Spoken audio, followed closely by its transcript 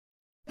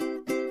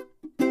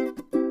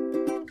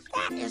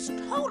is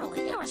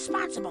totally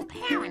irresponsible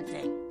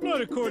parenting.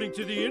 Not according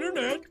to the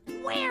internet.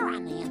 Where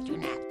on the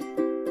internet?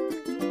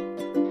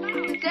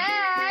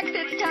 Dax,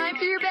 it's time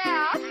for your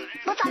bath.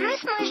 But I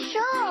missed my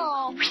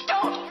show.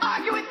 Don't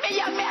argue with me,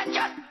 young man.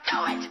 Just do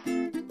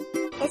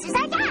it. This is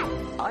our dad.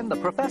 I'm the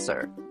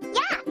professor.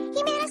 Yeah,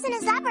 he made us in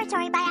his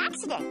laboratory by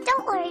accident.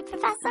 Don't worry,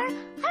 Professor.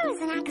 I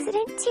was an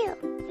accident, too.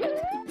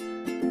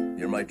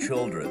 You're my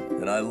children,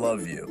 and I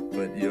love you,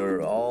 but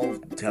you're all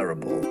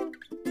terrible.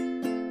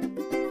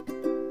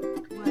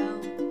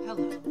 Well,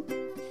 hello.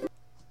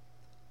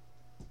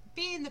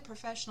 Being the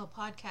professional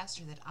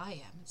podcaster that I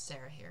am,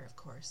 Sarah here, of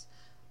course,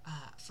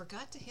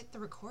 forgot to hit the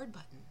record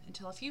button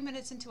until a few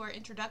minutes into our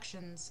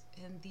introductions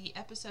in the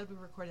episode we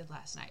recorded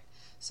last night.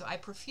 So I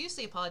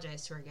profusely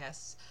apologize to our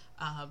guests.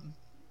 I'm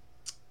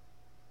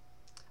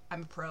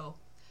a pro.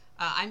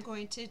 I'm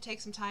going to take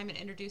some time and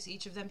introduce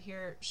each of them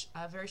here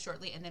very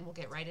shortly, and then we'll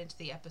get right into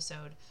the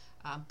episode.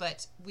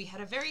 But we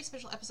had a very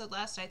special episode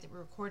last night that we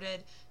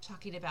recorded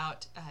talking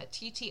about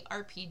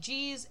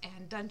TTRPGs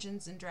and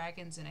Dungeons and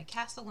Dragons in a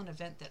castle, an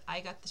event that I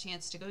got the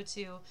chance to go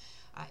to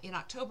in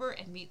October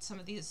and meet some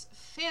of these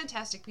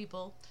fantastic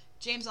people.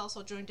 James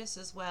also joined us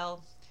as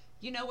well.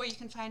 You know where you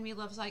can find me,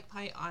 Loves Like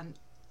Pie, on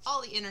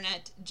all the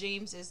internet.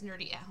 James is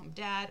Nerdy at Home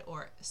Dad,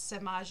 or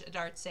Samaj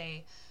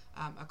Adartse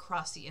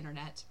across the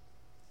internet.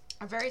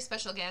 Our very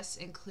special guests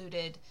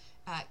included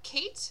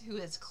Kate, who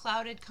is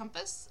Clouded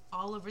Compass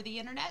all over the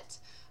internet.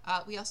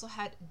 We also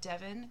had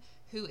Devin,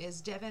 who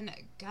is Devin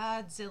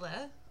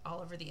Godzilla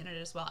all over the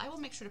internet as well. I will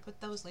make sure to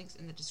put those links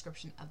in the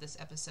description of this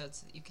episode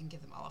so that you can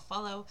give them all a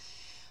follow.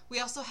 We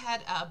also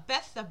had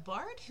Beth the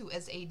Bard, who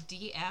is a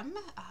DM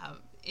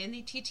in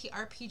the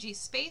TTRPG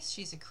space.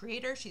 She's a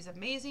creator. She's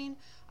amazing.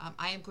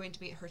 I am going to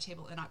be at her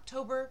table in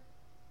October.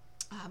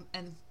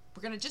 And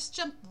we're going to just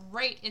jump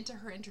right into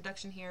her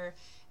introduction here.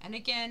 And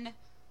again,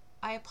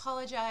 I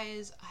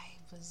apologize. I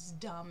was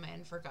dumb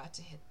and forgot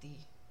to hit the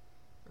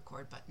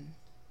record button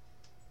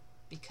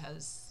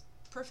because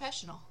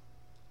professional.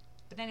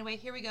 But anyway,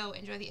 here we go.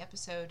 Enjoy the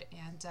episode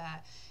and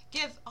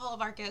give all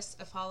of our guests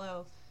a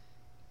follow.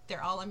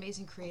 They're all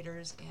amazing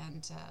creators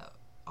and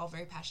all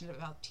very passionate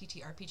about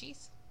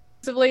TTRPGs.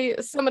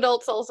 Some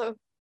adults also.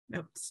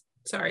 No,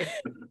 sorry.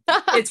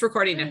 It's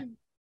recording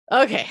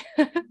now. Okay.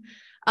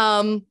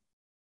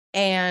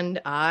 And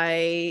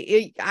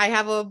I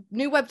have a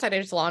new website I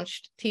just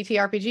launched,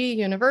 TTRPG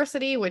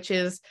University, which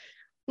is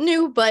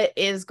new, but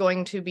is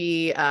going to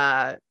be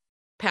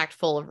packed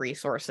full of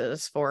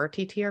resources for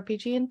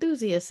TTRPG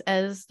enthusiasts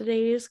as the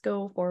days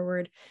go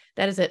forward.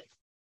 That is it.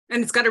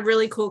 And it's got a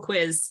really cool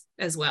quiz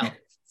as well.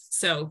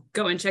 So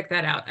go and check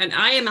that out. And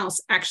I am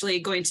also actually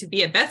going to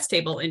be at Beth's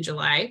table in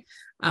July.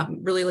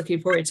 Really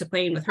looking forward to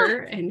playing with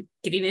her and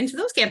getting into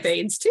those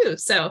campaigns too.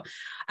 So,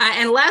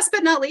 and last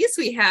but not least,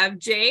 we have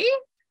Jay,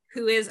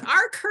 who is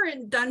our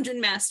current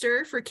dungeon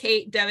master for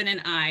Kate, Devin,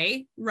 and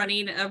I,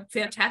 running a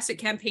fantastic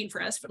campaign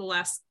for us for the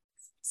last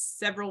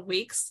several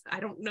weeks. I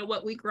don't know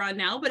what week we're on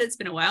now, but it's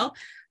been a while.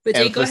 But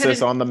Jay, go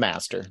ahead on the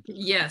master.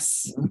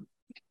 Yes.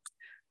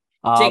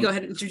 Jay, go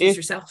ahead and introduce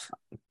yourself.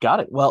 Got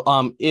it.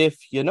 Well, if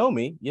you know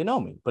me, you know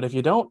me. But if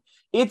you don't,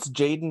 it's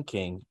Jaden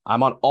King.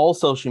 I'm on all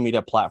social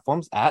media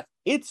platforms at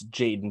It's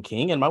Jaden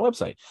King, and my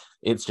website,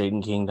 it's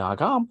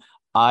jadenking.com.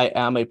 I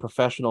am a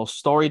professional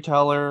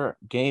storyteller,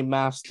 game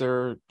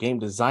master, game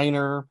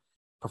designer,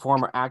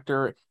 performer,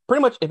 actor.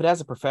 Pretty much, if it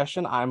has a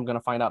profession, I'm going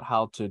to find out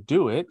how to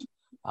do it.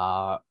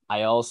 I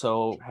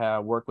also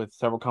have worked with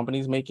several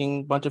companies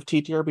making a bunch of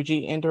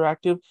TTRPG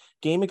interactive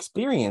game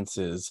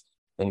experiences,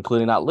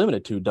 including not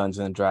limited to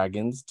Dungeons and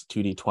Dragons,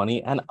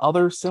 2D20, and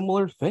other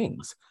similar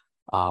things.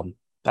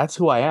 That's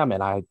who I am,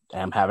 and I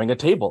am having a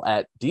table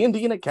at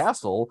D&D in a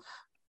Castle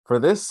for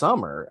this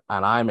summer,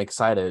 and I'm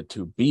excited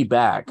to be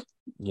back.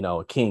 You know,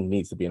 a king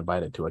needs to be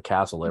invited to a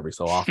castle every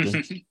so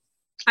often.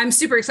 I'm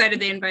super excited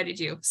they invited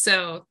you.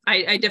 So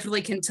I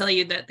definitely can tell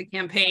you that the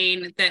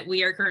campaign that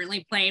we are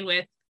currently playing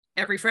with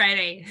every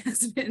Friday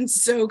has been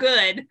so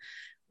good.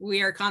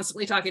 We are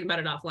constantly talking about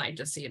it offline,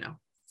 just so you know.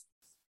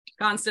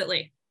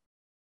 Constantly.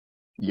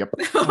 Yep.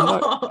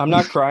 I'm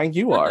not crying.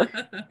 You are.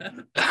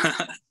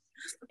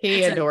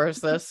 He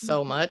adores this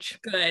so much.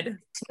 Good.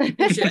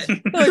 You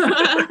should.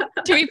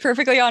 To be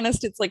perfectly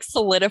honest, it's like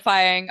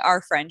solidifying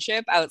our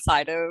friendship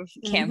outside of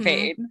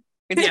campaign.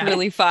 It's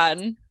really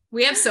fun.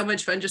 We have so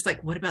much fun. Just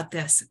like, what about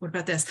this? What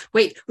about this?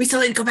 Wait, we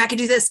still need to go back and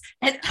do this.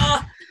 And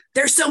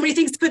there's so many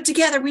things to put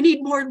together. We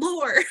need more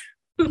lore.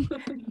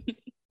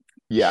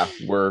 Yeah,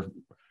 we're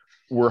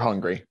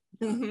hungry.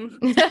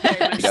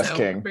 Yes,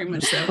 King. Very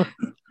much so.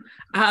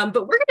 But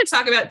we're going to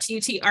talk about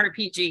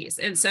TTRPGs.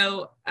 And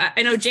so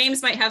I know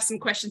James might have some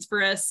questions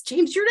for us.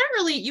 James, you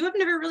have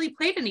never really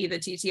played any of the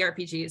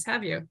TTRPGs,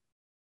 have you?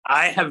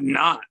 I have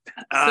not.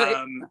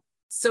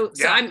 So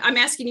I'm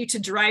asking you to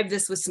drive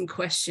this with some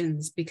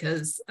questions,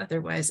 because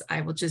otherwise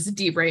I will just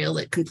derail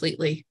it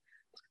completely.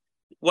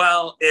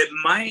 Well, it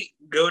might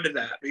go to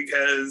that,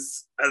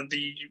 because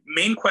the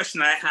main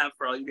question I have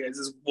for all you guys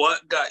is,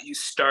 what got you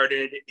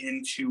started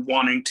into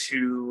wanting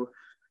to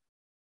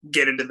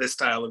get into this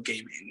style of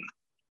gaming?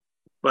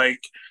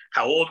 Like,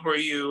 how old were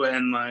you,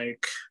 and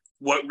like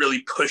what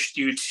really pushed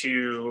you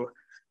to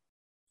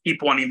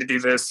keep wanting to do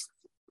this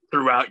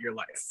throughout your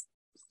life?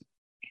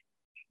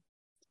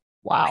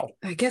 Wow.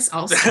 I guess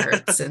I'll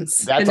start since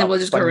That's and then a we'll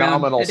just go around.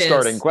 phenomenal It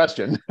starting is.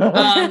 question.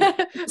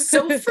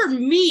 So for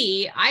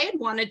me, I had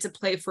wanted to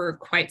play for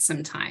quite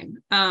some time.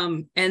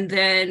 And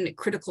then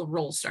Critical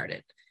Role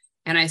started.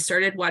 And I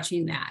started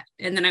watching that.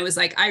 And then I was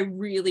like, I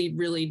really,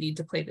 really need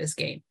to play this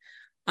game.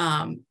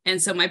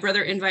 And so my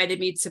brother invited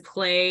me to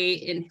play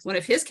in one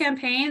of his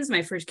campaigns.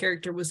 My first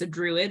character was a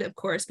druid, of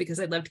course, because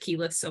I loved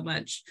Keyleth so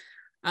much.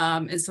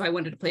 And so I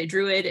wanted to play a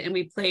druid, and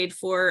we played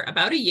for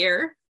about a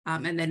year.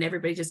 And then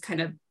everybody just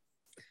kind of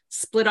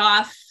split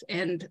off.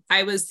 And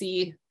I was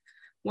the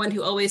one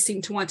who always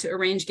seemed to want to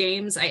arrange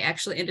games. I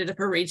actually ended up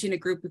arranging a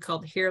group we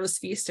called Heroes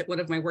Feast at one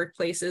of my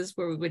workplaces,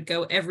 where we would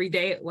go every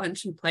day at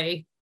lunch and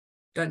play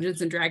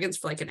Dungeons and Dragons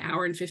for like an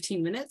hour and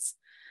 15 minutes.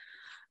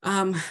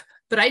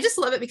 But I just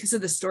love it because of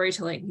the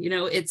storytelling. You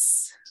know,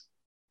 it's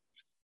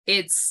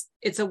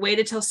a way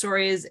to tell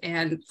stories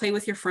and play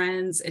with your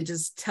friends and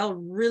just tell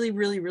really,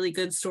 really, really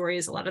good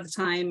stories a lot of the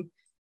time.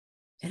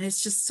 And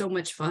it's just so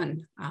much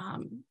fun.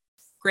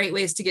 Great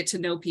ways to get to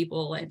know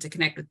people and to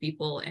connect with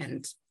people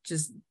and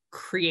just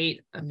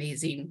create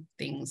amazing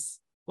things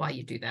while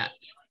you do that.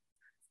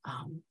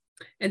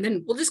 And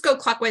then we'll just go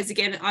clockwise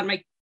again on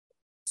my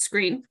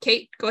screen.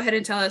 Kate, go ahead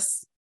and tell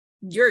us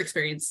your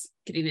experience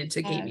getting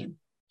into gaming.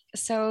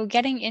 So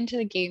getting into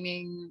the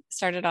gaming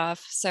started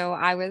off, so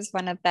I was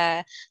one of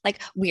the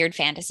like weird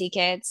fantasy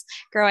kids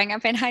growing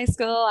up in high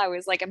school. I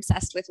was like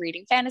obsessed with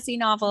reading fantasy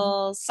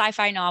novels,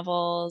 sci-fi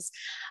novels.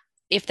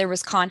 If there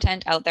was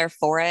content out there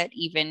for it,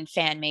 even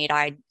fan-made,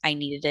 I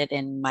needed it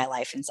in my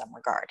life in some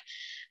regard.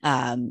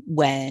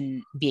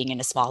 When being in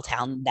a small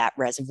town, that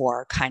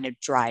reservoir kind of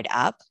dried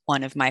up.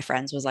 One of my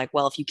friends was like,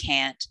 well, if you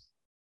can't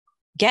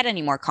get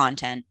any more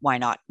content, why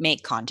not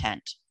make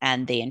content?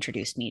 And they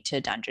introduced me to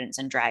Dungeons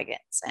and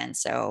Dragons. And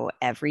so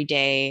every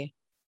day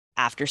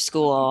after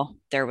school,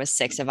 there was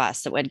 6 of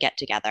us that would get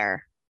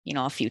together, you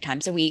know, a few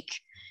times a week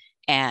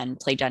and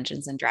play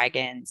Dungeons and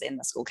Dragons in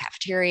the school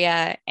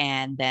cafeteria.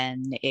 And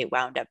then it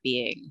wound up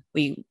being,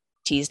 we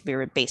teased we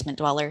were basement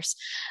dwellers.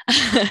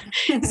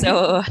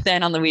 So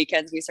then on the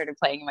weekends, we started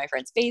playing in my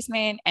friend's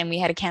basement, and we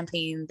had a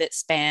campaign that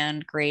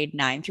spanned grade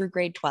 9 through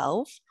grade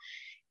 12.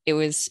 It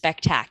was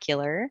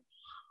spectacular.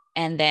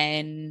 And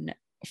then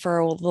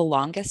for the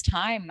longest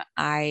time,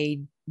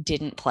 I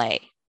didn't play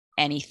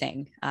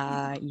anything.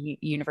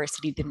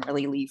 University didn't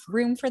really leave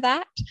room for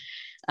that.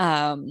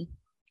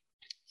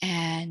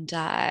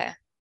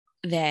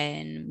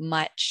 Then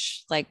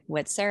much like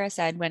what Sarah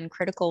said, when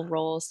Critical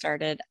Role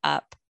started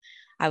up,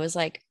 I was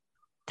like,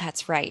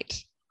 that's right.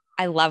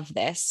 I love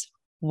this.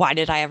 Why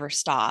did I ever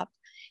stop?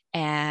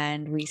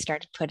 And we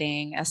started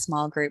putting a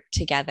small group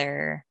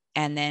together.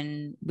 And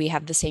then we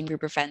have the same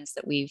group of friends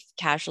that we've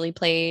casually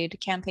played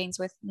campaigns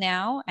with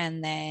now.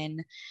 And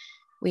then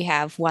we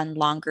have one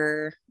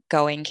longer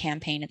going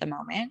campaign at the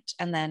moment.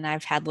 And then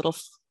I've had little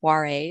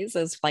soirees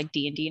as like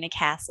D&D in a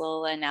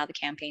castle, and now the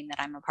campaign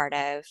that I'm a part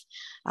of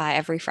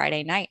every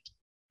Friday night.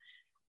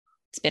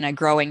 It's been a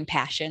growing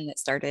passion that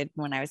started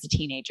when I was a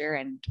teenager,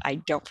 and I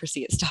don't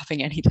foresee it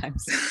stopping anytime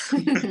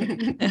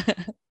soon.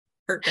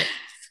 Perfect.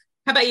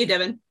 How about you,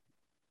 Devin?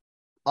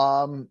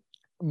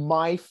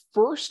 My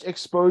first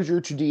exposure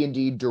to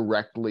D&D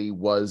directly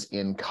was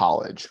in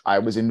college. I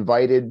was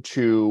invited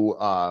to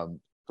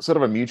sort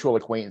of a mutual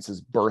acquaintance's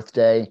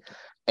birthday,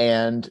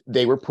 and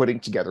they were putting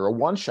together a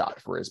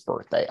one-shot for his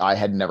birthday. I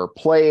had never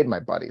played. My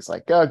buddy's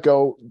like,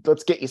 go,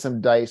 let's get you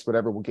some dice,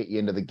 whatever, we'll get you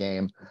into the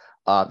game.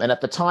 And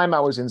at the time, I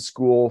was in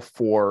school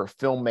for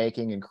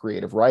filmmaking and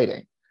creative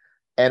writing.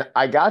 And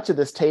I got to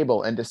this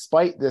table, and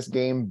despite this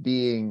game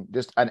being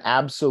just an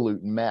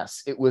absolute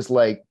mess, it was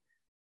like,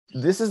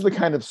 this is the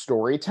kind of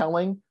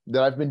storytelling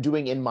that I've been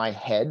doing in my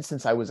head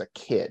since I was a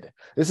kid.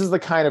 This is the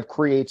kind of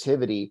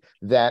creativity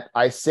that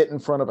I sit in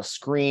front of a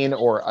screen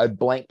or a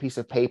blank piece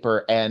of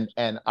paper, and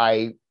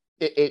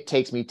it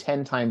takes me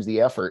 10 times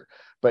the effort.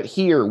 But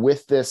here,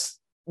 with this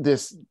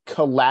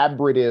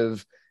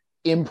collaborative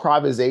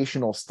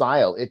improvisational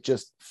style, it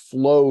just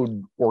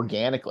flowed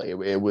organically.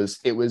 It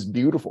was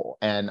beautiful.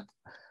 And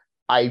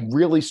I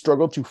really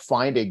struggled to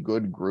find a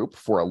good group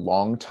for a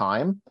long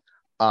time.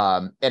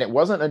 And it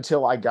wasn't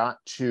until I got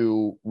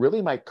to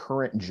really my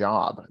current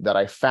job that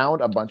I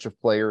found a bunch of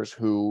players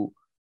who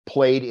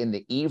played in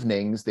the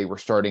evenings. They were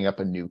starting up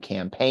a new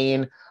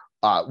campaign.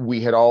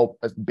 We had all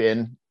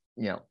been,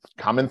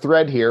 common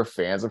thread here,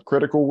 fans of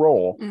Critical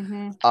Role.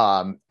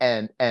 Mm-hmm.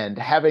 And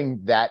having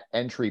that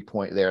entry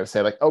point there to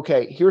say like,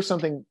 okay, here's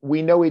something,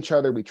 we know each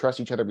other, we trust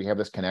each other, we have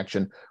this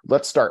connection,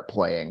 let's start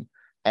playing.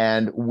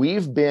 And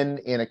we've been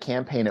in a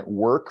campaign at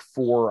work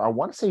for, I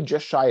want to say,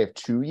 just shy of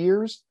 2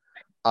 years.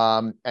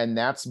 And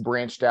that's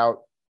branched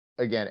out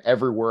again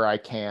everywhere I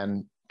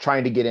can,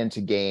 trying to get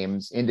into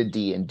games, into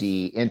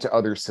D&D, into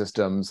other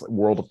systems,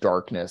 World of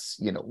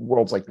Darkness,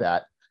 worlds like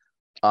that.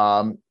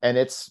 And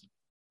it's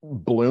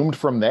bloomed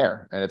from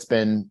there, and it's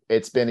been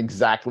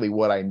exactly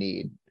what I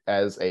need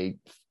as a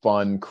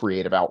fun,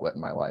 creative outlet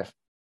in my life.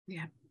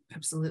 Yeah,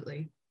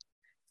 absolutely.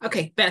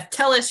 Okay, Beth,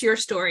 tell us your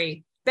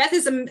story. Beth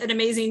is an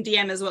amazing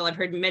DM as well. I've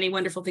heard many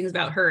wonderful things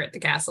about her at the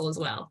castle as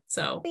well.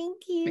 So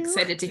thank you. I'm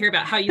excited to hear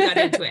about how you got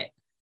into it.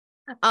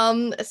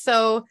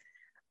 So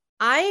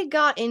I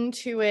got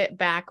into it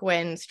back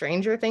when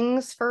Stranger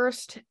Things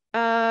first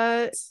came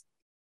out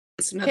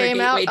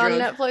on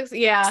Netflix.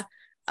 Yeah.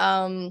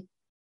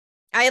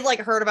 I had like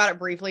heard about it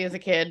briefly as a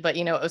kid, but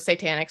you know, it was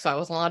satanic, so I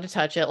wasn't allowed to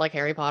touch it like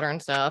Harry Potter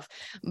and stuff.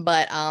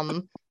 But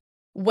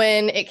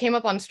when it came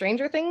up on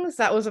Stranger Things,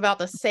 that was about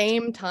the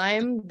same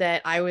time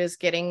that I was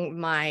getting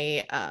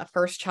my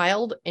first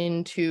child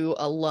into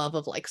a love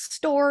of like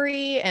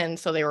story. And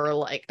so they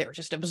were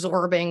just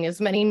absorbing as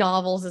many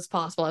novels as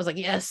possible. I was like,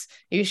 yes,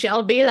 you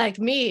shall be like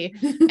me.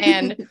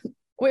 And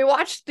we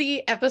watched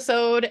the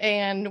episode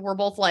and we're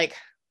both like,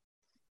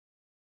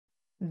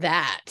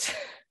 that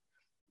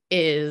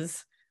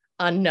is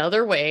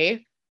another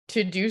way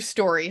to do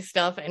story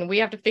stuff. And we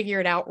have to figure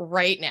it out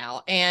right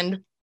now. And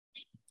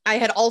I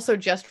had also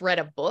just read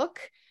a book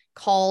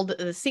called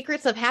The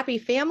Secrets of Happy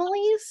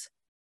Families.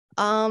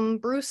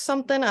 Bruce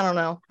something, I don't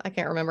know. I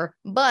can't remember.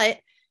 But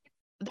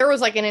there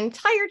was like an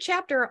entire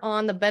chapter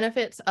on the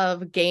benefits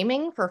of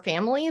gaming for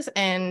families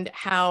and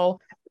how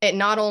it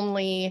not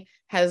only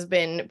has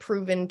been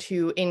proven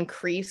to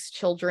increase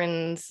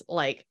children's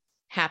like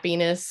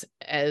happiness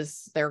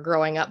as they're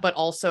growing up, but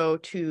also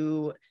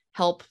to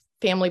help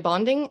family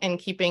bonding and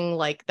keeping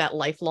like that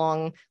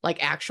lifelong,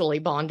 like actually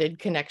bonded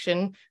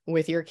connection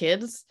with your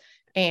kids.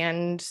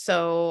 And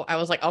so I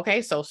was like,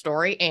 okay, so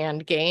story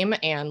and game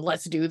and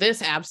let's do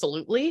this.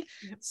 Absolutely.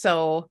 Yep.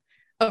 So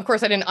of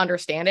course I didn't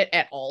understand it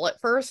at all at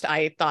first.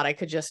 I thought I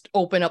could just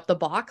open up the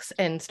box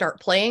and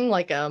start playing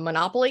like a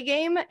Monopoly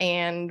game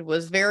and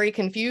was very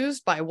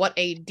confused by what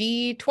a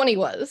D20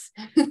 was.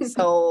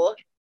 So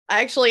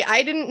actually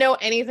I didn't know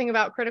anything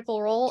about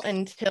Critical Role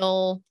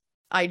until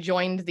I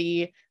joined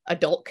the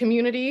adult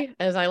community,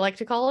 as I like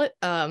to call it.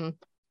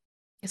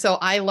 So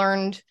I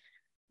learned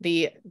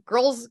through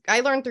Girls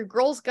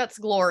Guts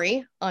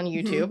Glory on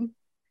YouTube.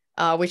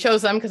 Mm-hmm. We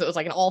chose them because it was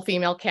like an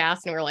all-female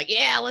cast, and we were like,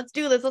 yeah, let's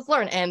do this, let's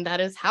learn. And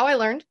that is how I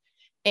learned.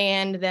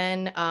 And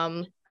then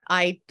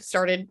I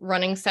started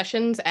running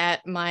sessions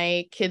at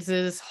my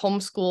kids'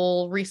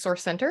 homeschool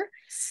resource center.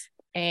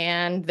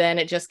 And then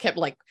it just kept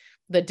like,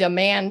 the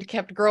demand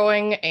kept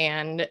growing,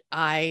 and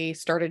I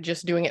started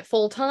just doing it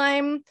full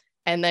time.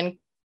 And then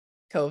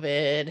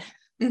COVID.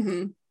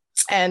 Mm-hmm.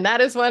 And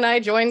that is when I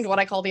joined what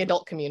I call the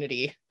adult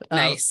community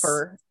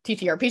for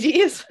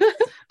TTRPGs.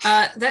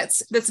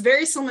 That's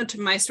very similar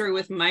to my story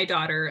with my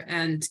daughter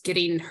and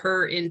getting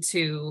her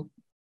into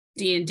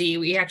D&D.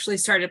 We actually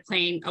started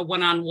playing a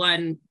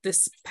one-on-one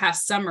this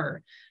past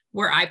summer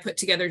where I put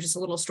together just a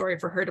little story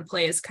for her to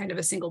play as kind of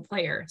a single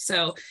player.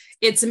 So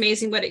it's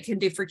amazing what it can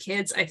do for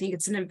kids. I think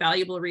it's an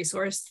invaluable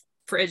resource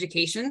for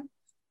education.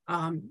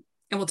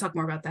 And we'll talk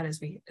more about that as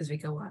we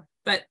go on.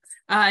 But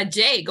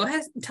Jay, go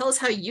ahead and tell us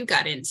how you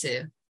got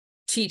into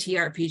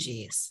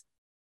TTRPGs.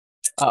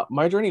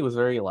 My journey was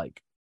very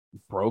like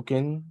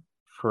broken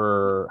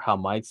for how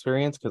my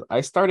experience, because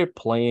I started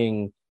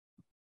playing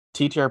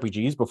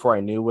TTRPGs before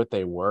I knew what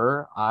they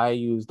were. I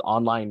used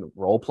online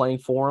role-playing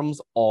forums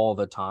all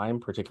the time,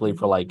 particularly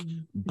for like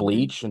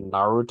Bleach and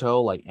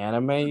Naruto, like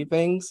anime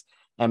things.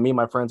 And me and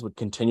my friends would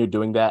continue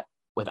doing that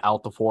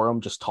without the forum,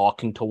 just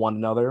talking to one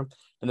another.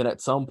 And then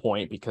at some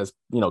point, because,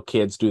 you know,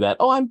 kids do that,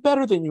 oh, I'm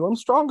better than you, I'm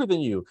stronger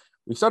than you,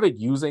 we started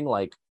using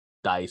like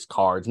dice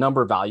cards,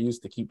 number values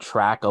to keep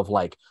track of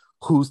like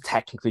who's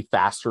technically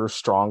faster or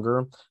stronger.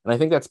 And I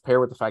think that's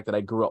paired with the fact that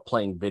I grew up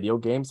playing video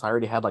games. So I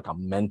already had like a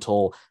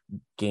mental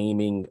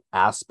gaming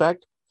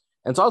aspect.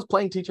 And so I was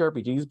playing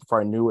TTRPGs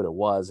before I knew what it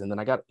was. And then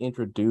I got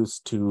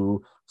introduced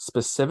to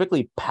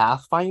specifically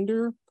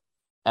Pathfinder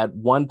at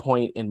one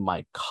point in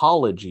my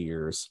college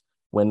years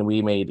when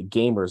we made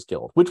Gamers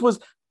Guild, which was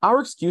our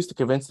excuse to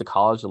convince the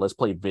college to let's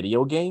play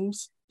video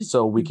games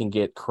so we can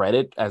get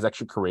credit as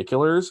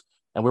extracurriculars.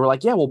 And we were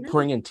like, yeah, we'll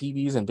bring in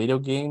TVs and video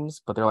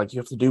games, but they're like, you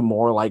have to do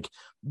more like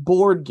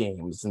board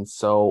games. And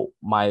so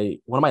one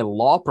of my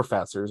law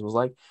professors was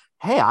like,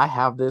 hey, I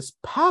have this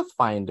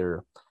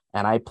Pathfinder.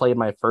 And I played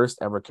my first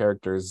ever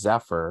character,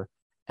 Zephyr,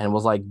 and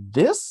was like,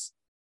 this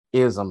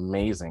is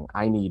amazing.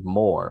 I need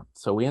more.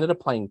 So we ended up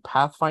playing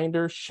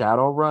Pathfinder,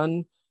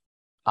 Shadowrun,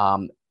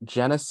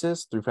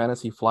 Genesis through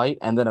Fantasy Flight,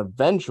 and then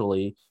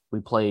eventually we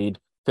played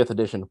 5th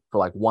edition for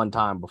like one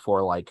time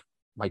before like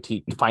my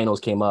finals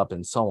came up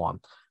and so on.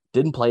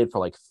 Didn't play it for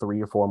like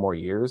 3 or 4 more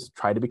years,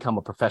 tried to become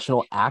a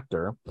professional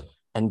actor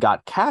and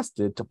got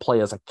casted to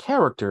play as a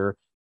character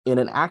in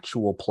an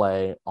actual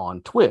play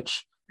on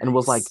Twitch. And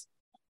was like,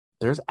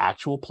 there's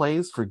actual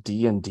plays for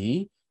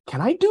D&D?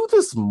 Can I do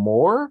this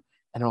more?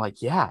 And they're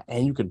like, yeah,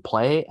 and you could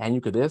play and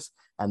you could this.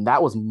 And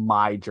that was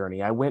my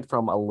journey. I went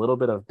from a little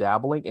bit of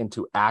dabbling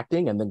into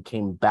acting and then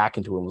came back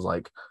into it and was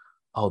like,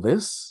 oh,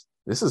 this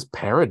is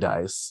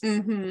paradise.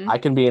 Mm-hmm. I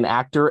can be an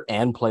actor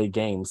and play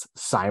games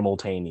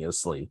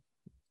simultaneously.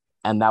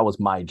 And that was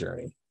my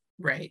journey.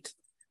 Right.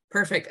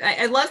 Perfect.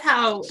 I love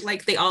how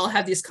like they all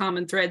have these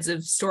common threads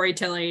of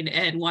storytelling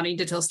and wanting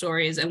to tell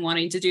stories and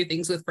wanting to do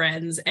things with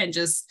friends and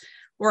just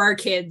or our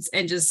kids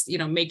and just, you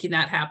know, making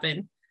that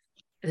happen.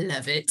 I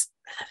love it.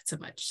 I love it so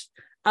much.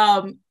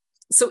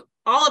 So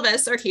all of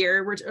us are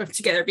here. We're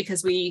together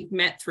because we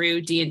met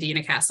through D&D in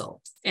a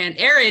Castle. And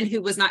Erin,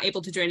 who was not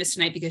able to join us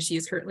tonight because she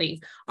is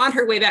currently on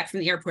her way back from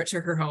the airport to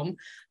her home,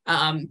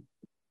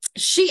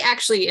 she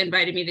actually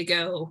invited me to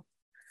go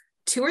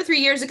 2 or 3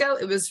 years ago.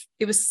 It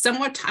was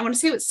somewhat, I want to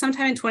say it was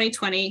sometime in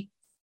 2020.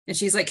 And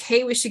she's like,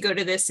 hey, we should go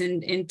to this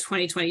in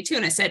 2022.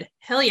 And I said,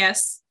 hell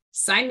yes,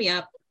 sign me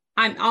up.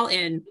 I'm all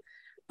in.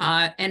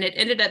 And it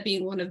ended up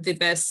being one of the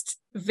best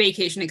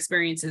vacation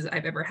experiences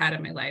I've ever had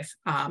in my life.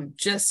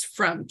 Just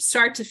from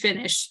start to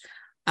finish.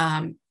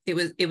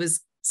 It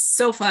was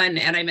so fun.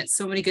 And I met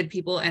so many good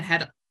people and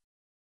had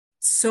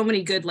so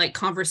many good like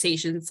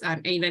conversations.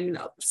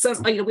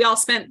 We all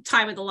spent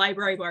time at the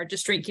library bar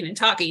just drinking and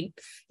talking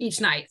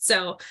each night.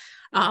 So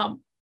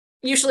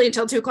usually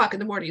until 2 o'clock in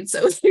the morning.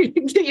 So you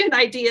can give you an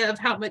idea of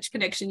how much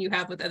connection you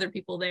have with other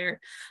people there.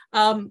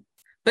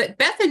 But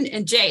Beth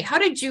and Jay, how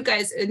did you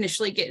guys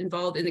initially get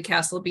involved in the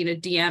castle, being a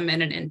DM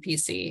and an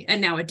NPC, and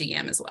now a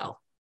DM as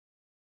well?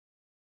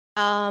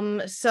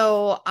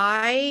 So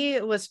I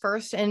was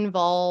first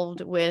involved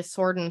with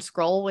Sword and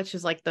Scroll, which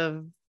is like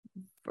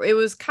it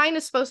was kind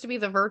of supposed to be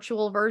the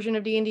virtual version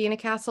of D&D in a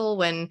Castle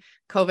when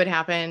COVID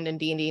happened and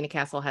D&D in a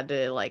Castle had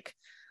to like,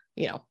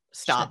 you know,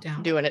 stop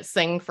doing its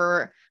thing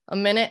for a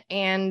minute.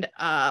 And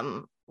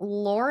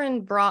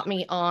Lauren brought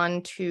me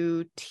on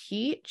to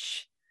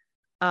teach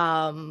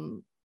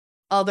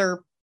other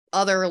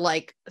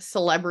like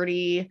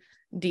celebrity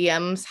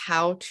DMs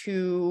how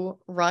to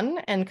run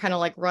and kind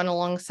of like run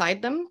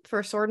alongside them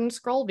for Sword and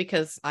Scroll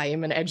because I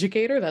am an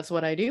educator. That's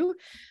what I do.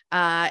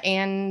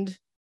 And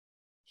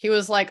he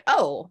was like,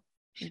 oh,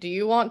 do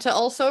you want to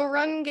also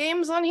run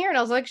games on here? And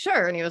I was like,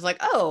 sure. And he was like,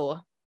 oh,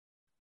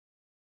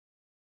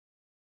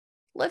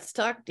 let's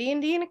talk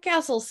D&D in a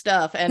Castle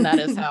stuff. And that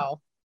is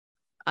how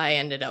I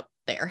ended up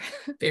there.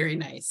 Very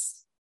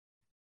nice.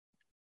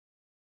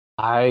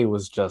 I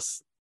was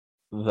just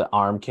the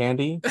arm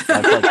candy. Like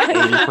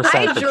 80%.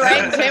 I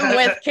dragged him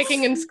with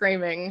kicking and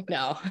screaming.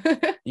 No.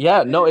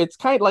 Yeah, no, it's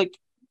kind of like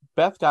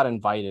Beth got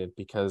invited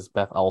because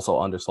Beth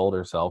also undersold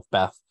herself.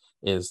 Beth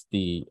is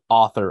the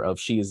author of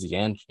She is the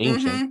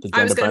Ancient, the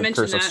Gender Brand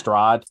Curse of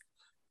Strahd,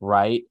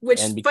 right?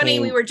 Which funny,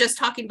 we were just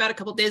talking about a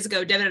couple days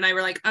ago. Devin and I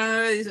were like,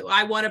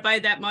 I want to buy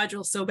that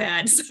module so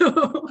bad.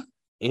 So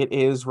it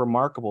is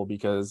remarkable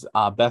because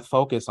Beth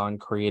focused on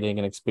creating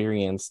an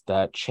experience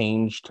that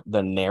changed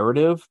the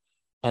narrative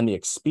and the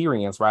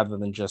experience rather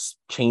than just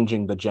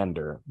changing the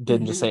gender.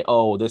 Didn't just say,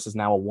 oh, this is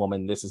now a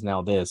woman, this is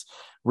now this.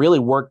 Really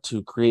worked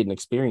to create an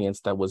experience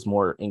that was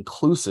more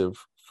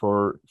inclusive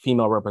for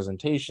female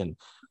representation.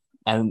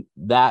 And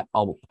that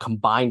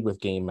combined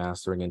with game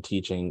mastering and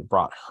teaching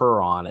brought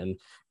her on. And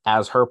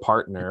as her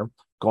partner,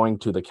 going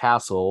to the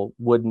castle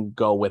wouldn't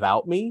go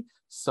without me.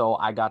 So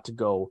I got to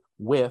go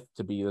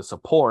to be the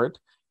support.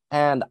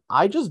 And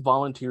I just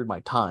volunteered my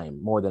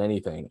time more than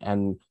anything.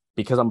 And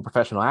because I'm a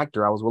professional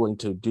actor, I was willing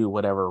to do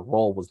whatever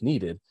role was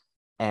needed.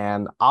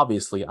 And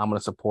obviously, I'm going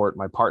to support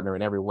my partner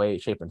in every way,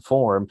 shape, and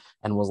form.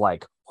 And was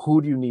like,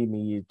 who do you need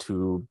me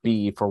to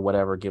be for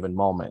whatever given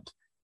moment?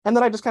 And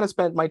then I just kind of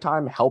spent my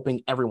time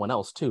helping everyone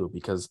else too,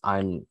 because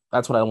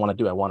that's what I want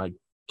to do. I want to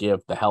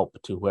give the help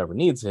to whoever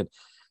needs it.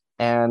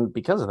 And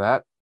because of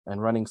that,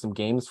 and running some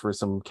games for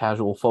some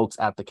casual folks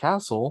at the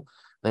castle,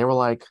 they were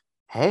like,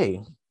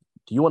 hey,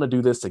 do you want to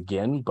do this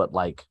again, but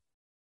like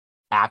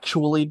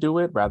actually do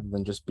it rather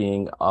than just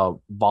being a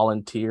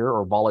volunteer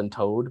or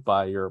voluntoed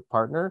by your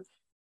partner?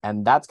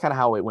 And that's kind of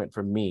how it went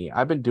for me.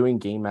 I've been doing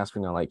game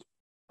mastering on like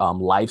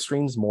live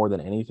streams more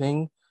than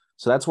anything.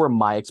 So that's where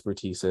my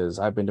expertise is.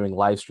 I've been doing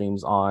live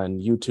streams on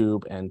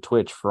YouTube and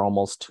Twitch for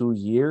almost 2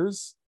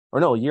 years, or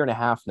no, 1.5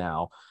 years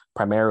now,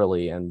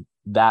 primarily. And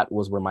that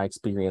was where my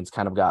experience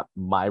kind of got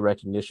my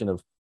recognition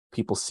of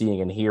people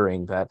seeing and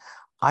hearing that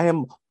I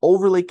am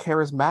overly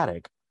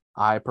charismatic.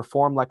 I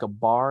perform like a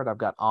bard. I've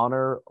got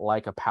honor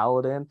like a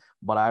paladin,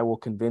 but I will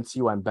convince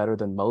you I'm better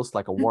than most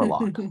like a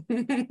warlock.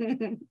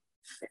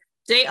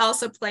 Jay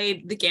also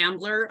played the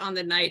gambler on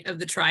the night of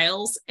the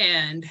trials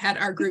and had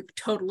our group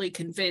totally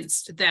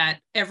convinced that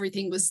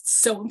everything was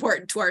so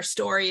important to our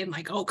story and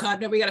like, oh God,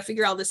 no, we got to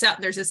figure all this out.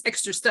 And there's this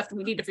extra stuff that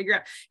we need to figure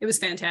out. It was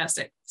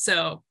fantastic.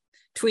 So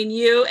between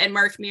you and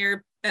Mark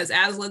Muir as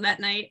Aslan that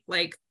night,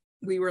 like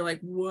we were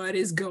like, what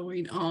is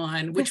going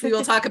on? Which we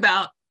will talk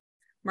about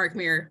Mark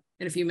Muir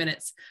in a few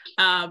minutes.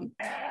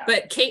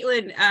 But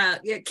Caitlin,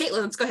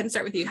 let's go ahead and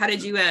start with you. How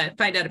did you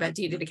find out about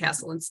D&D the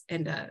Castle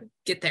and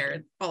get there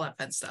and all that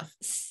fun stuff?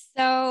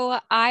 So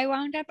I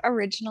wound up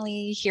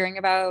originally hearing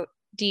about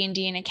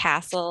D&D in a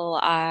Castle.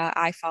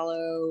 I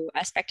follow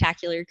a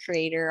spectacular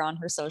creator on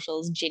her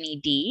socials,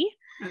 Ginny D.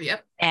 Oh,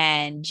 yep.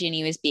 And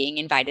Ginny was being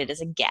invited as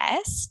a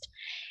guest.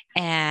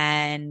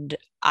 And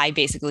I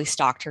basically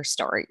stalked her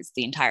stories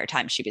the entire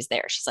time she was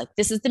there. She's like,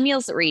 this is the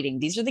meals that we're eating.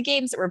 These are the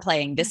games that we're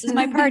playing. This is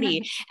my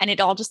party. And it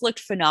all just looked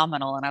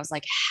phenomenal. And I was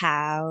like,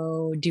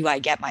 how do I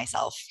get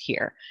myself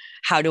here?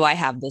 How do I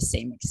have this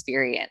same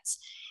experience?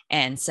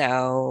 And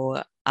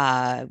so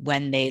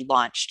when they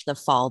launched the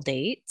fall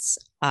dates,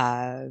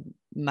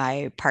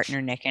 my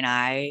partner Nick and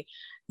I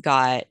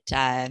got,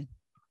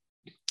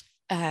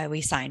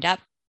 we signed up.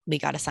 We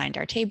got assigned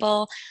our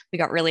table. We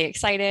got really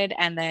excited.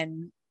 And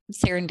then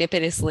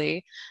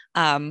serendipitously,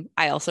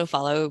 I also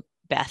follow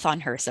Beth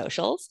on her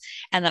socials.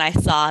 And then I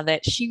saw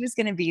that she was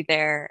going to be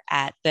there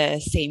at the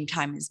same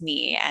time as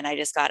me. And I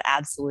just got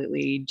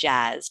absolutely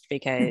jazzed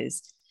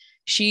because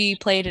she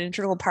played an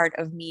integral part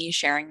of me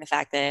sharing the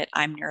fact that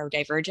I'm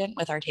neurodivergent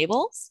with our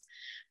tables,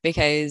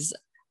 because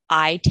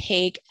I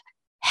take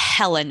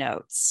hella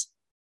notes.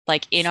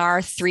 Like in our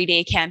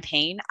 3-day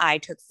campaign, I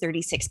took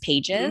 36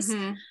 pages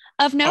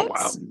of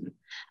notes. Oh,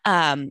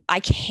 wow. I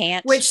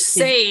can't, which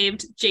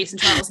saved Jason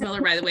Charles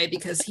Miller, by the way,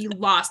 because he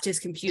lost his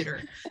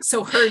computer,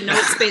 so her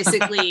notes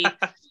basically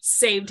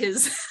saved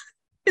his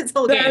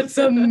whole game. That's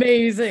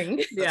amazing.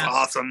 Yeah, That's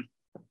awesome.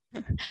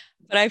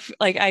 But I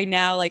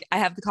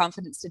have the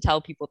confidence to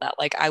tell people that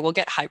like I will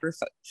get hyper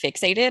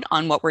fixated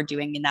on what we're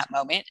doing in that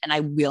moment, and I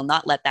will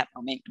not let that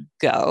moment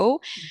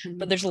go.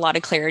 But there's a lot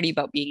of clarity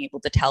about being able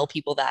to tell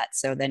people that.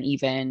 So then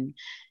even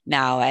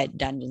now at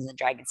Dungeons and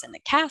Dragons in the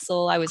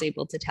Castle, I was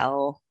able to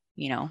tell,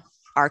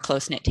 our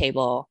close-knit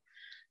table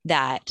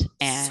that.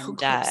 And so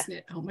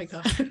close-knit. Oh my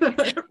god.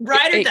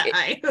 Ride or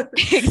die.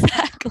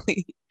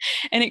 Exactly.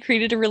 And it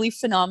created a really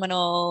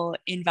phenomenal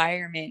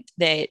environment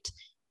that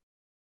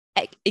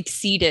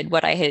exceeded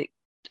what I had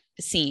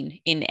seen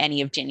in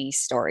any of Ginny's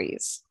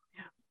stories.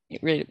 Yeah.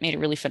 It really made it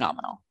really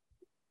phenomenal.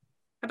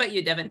 How about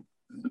you, Devin?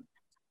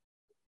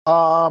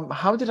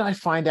 How did I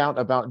find out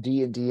about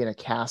D&D in a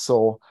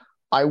castle?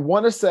 I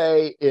want to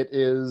say it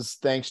is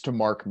thanks to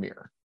Mark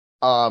Meer.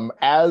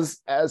 As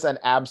an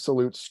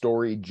absolute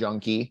story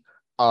junkie,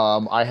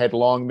 I had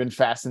long been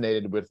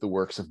fascinated with the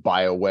works of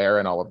BioWare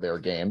and all of their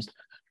games.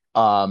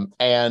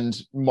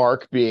 And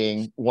Mark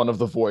being one of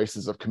the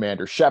voices of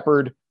Commander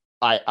Shepard,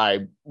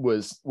 I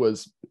was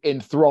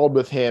enthralled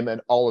with him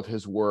and all of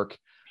his work.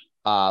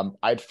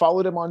 I'd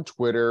followed him on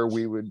Twitter.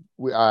 We were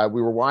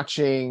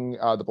watching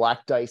the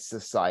Black Dice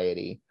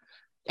Society,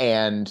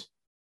 and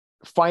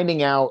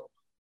finding out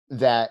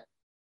that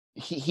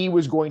he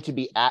was going to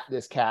be at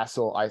this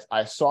castle.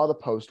 I saw the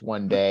post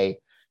one day,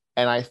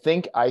 and I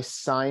think I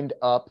signed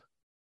up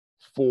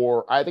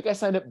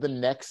the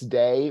next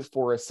day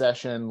for a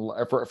session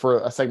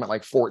for a segment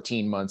like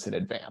 14 months in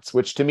advance,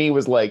 which to me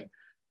was like,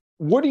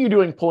 what are you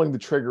doing pulling the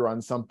trigger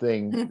on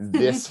something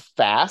this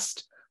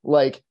fast?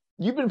 Like,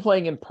 you've been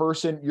playing in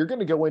person, you're going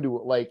to go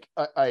into like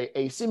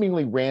a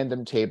seemingly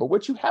random table,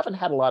 which you haven't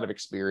had a lot of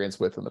experience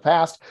with in the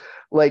past.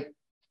 Like,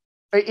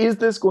 is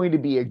this going to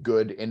be a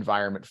good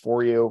environment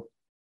for you?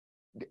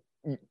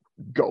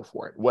 Go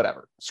for it,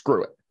 whatever,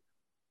 screw it.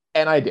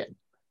 And I did.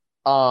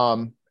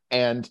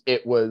 And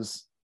it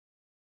was,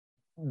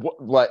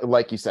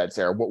 like you said,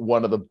 Sarah,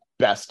 one of the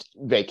best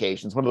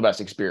vacations, one of the best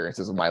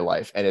experiences of my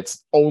life. And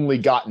it's only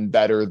gotten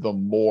better the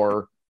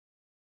more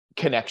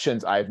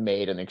connections I've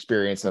made and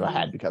experience that I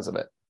had because of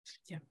it.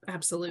 Yeah,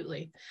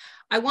 absolutely.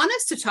 I want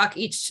us to talk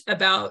each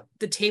about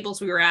the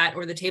tables we were at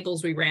or the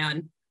tables we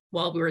ran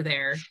while we were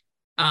there.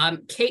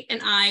 Kate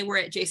and I were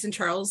at Jason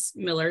Charles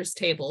Miller's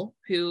table,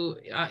 who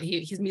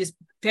he's a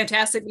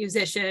fantastic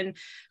musician.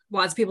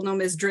 Lots of people know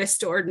him as Driss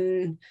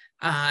Jordan.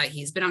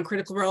 He's been on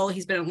Critical Role.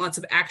 He's been on lots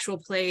of actual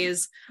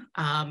plays.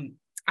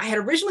 I had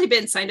originally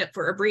been signed up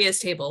for Abria's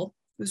table.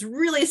 It was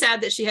really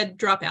sad that she had to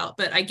drop out,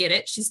 but I get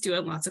it. She's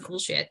doing lots of cool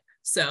shit.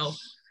 So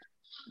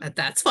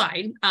that's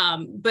fine.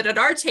 But at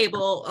our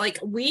table, our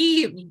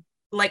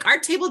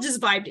table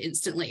just vibed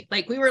instantly.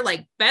 Like, we were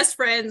like best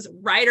friends,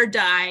 ride or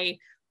die,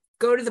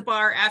 go to the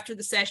bar after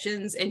the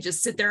sessions and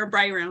just sit there and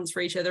buy rounds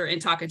for each other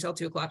and talk until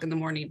 2:00 in the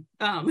morning.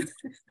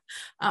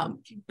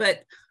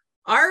 But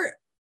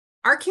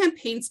our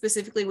campaign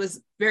specifically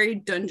was very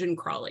dungeon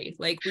crawly.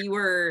 Like, we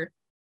were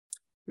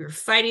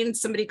fighting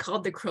somebody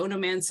called the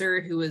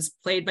Chronomancer, who was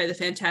played by the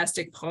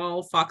fantastic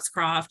Paul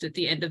Foxcroft at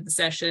the end of the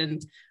session.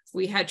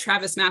 We had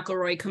Travis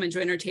McElroy come and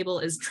join our table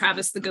as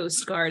Travis the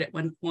Ghost Guard at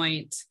one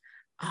point.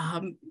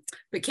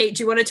 But Kate,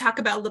 do you want to talk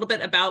about a little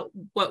bit about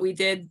what we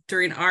did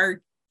during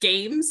our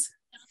games?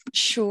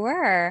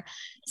 Sure.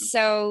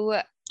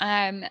 So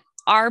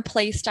our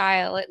play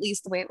style, at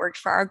least the way it worked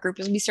for our group,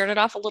 is we started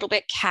off a little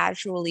bit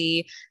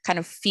casually, kind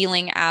of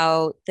feeling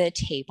out the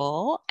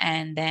table.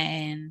 And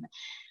then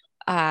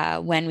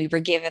when we were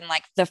given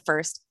like the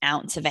first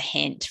ounce of a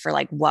hint for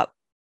like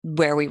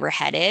where we were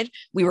headed,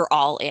 we were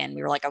all in.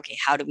 We were like, okay,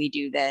 how do we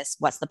do this?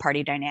 What's the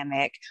party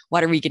dynamic?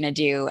 What are we going to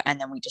do? And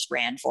then we just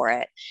ran for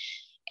it.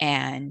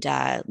 And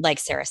like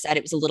Sarah said,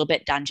 it was a little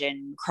bit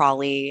dungeon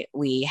crawly.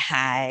 We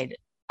had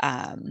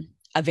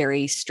a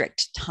very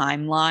strict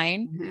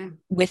timeline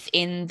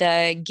within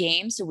the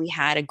game. So we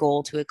had a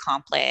goal to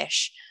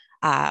accomplish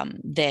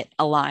that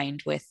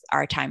aligned with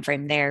our time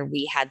frame there.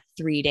 We had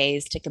 3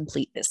 days to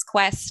complete this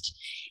quest,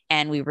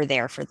 and we were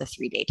there for the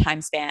 3-day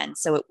time span.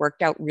 So it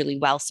worked out really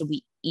well. So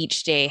we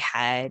each day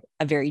had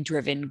a very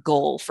driven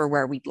goal for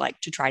where we'd like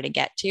to try to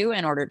get to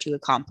in order to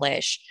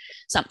accomplish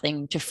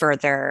something to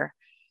further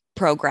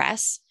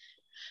progress.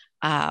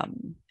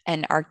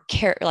 And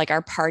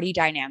our party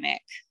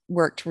dynamic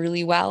worked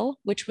really well,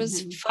 which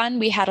was fun.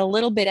 We had a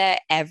little bit of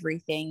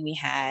everything. We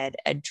had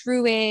a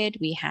druid,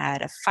 we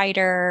had a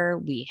fighter,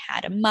 we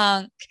had a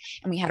monk,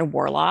 and we had a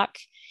warlock.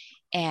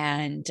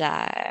 And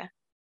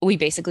we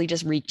basically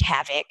just wreaked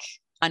havoc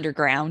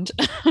underground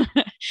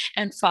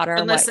and fought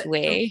our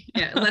way.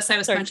 Yeah, unless I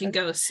was punching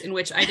ghosts, in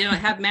which I did not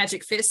have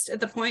magic fist at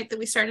the point that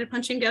we started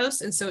punching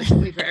ghosts, and so it took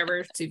me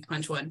forever to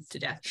punch one to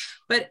death.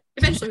 But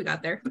eventually we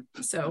got there.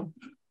 So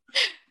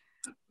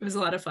it was a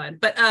lot of fun.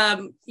 But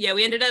yeah,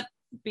 we ended up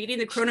beating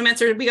the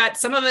Chronomancer. We got,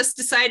 some of us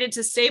decided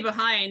to stay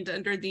behind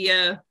under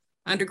the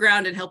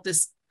underground and help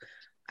this.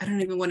 I don't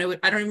remember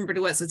what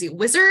it was. Was he a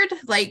wizard?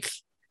 Like,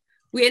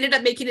 we ended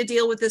up making a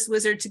deal with this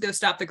wizard to go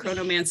stop the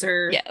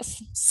Chronomancer.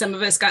 Yes. Some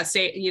of us got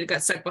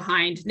stuck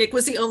behind. Nick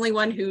was the only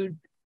one who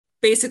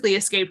basically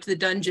escaped the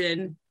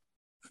dungeon.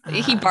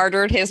 He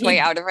bartered his way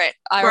out of it.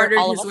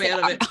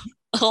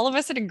 All of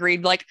us had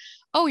agreed, like,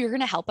 oh, you're going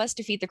to help us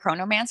defeat the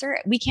Chronomancer?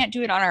 We can't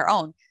do it on our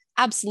own.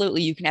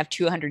 Absolutely, you can have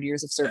 200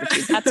 years of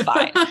servitude. That's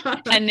fine.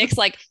 And Nick's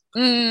like,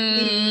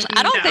 I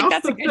don't think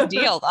that's a good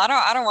deal.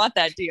 I don't want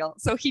that deal.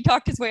 So he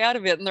talked his way out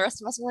of it, and the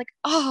rest of us were like,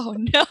 oh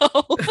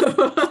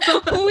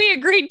no. We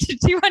agreed to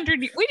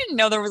 200. We didn't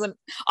know there was an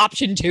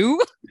option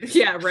 2.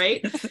 Yeah, right.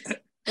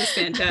 It was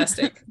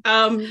fantastic.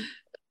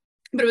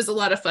 But it was a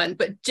lot of fun.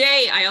 But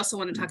Jay, I also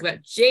want to talk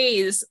about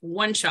Jay's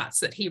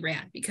one-shots that he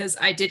ran, because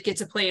I did get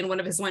to play in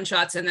one of his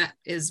one-shots, and that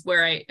is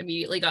where I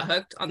immediately got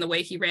hooked on the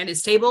way he ran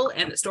his table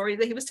and the story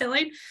that he was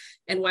telling,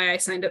 and why I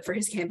signed up for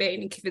his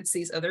campaign and convinced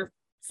these other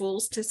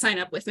fools to sign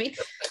up with me.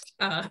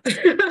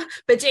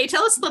 But Jay,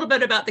 tell us a little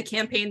bit about the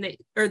campaign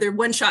or the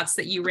one-shots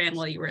that you ran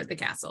while you were at the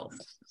castle.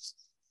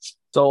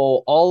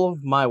 So all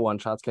of my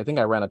one-shots, I think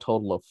I ran a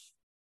total of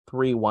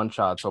 3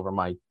 one-shots over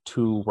my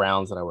 2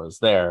 rounds that I was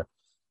there.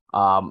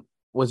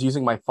 Was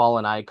using my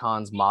Fallen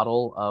Icons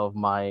model of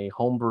my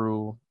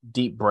homebrew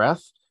Deep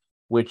Breath,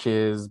 which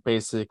is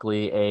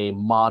basically a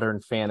modern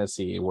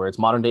fantasy where it's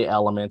modern day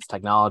elements,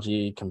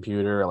 technology,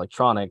 computer,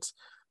 electronics,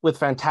 with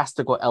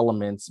fantastical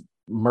elements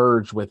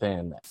merged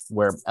within,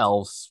 where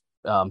elves,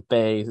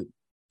 fae,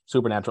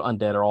 supernatural,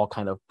 undead are all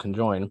kind of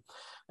conjoined.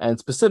 And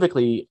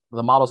specifically,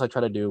 the models I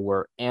try to do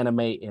were anime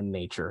in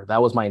nature.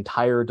 That was my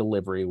entire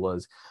delivery,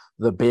 was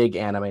the big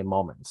anime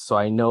moments. So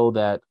I know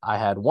that I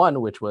had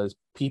one, which was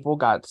people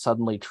got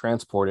suddenly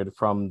transported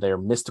from their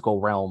mystical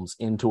realms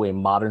into a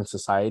modern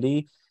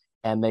society,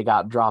 and they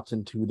got dropped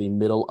into the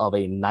middle of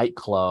a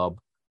nightclub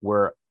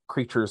where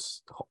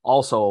creatures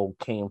also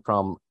came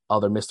from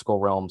other mystical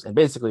realms. And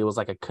basically it was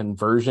like a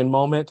conversion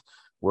moment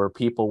where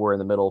people were in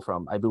the middle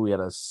from, I believe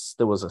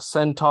there was a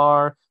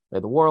centaur, we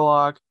had the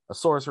warlock, a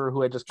sorcerer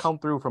who had just come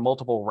through from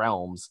multiple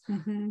realms,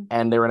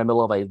 and they were in the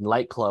middle of a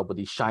nightclub with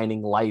these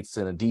shining lights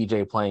and a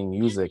DJ playing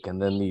music,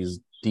 and then these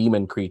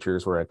demon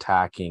creatures were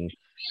attacking,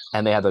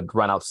 and they had to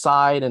run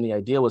outside. And the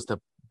idea was to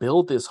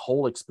build this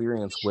whole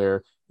experience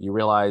where you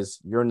realize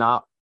you're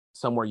not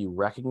somewhere you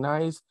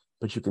recognize,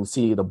 but you can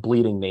see the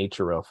bleeding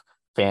nature of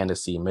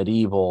fantasy,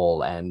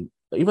 medieval, and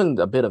even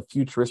a bit of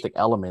futuristic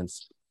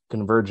elements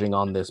converging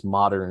on this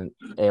modern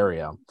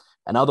area.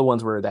 And other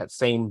ones were that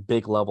same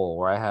big level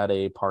where I had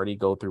a party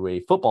go through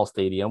a football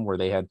stadium where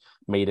they had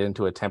made it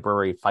into a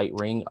temporary fight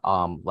ring,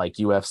 like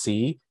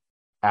UFC.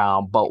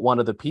 But one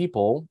of the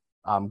people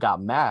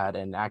got mad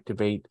and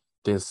activate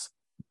this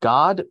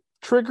god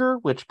trigger,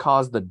 which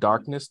caused the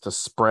darkness to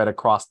spread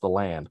across the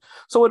land.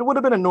 So it would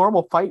have been a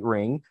normal fight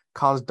ring,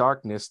 caused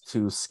darkness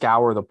to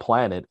scour the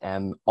planet,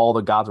 and all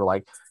the gods were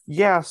like,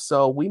 yeah,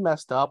 so we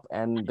messed up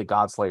and the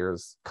God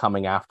Slayer's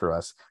coming after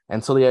us.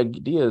 And so the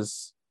idea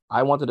is,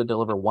 I wanted to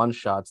deliver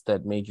one-shots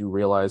that made you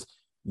realize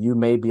you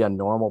may be a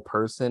normal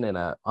person in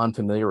an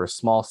unfamiliar or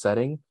small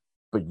setting,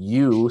 but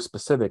you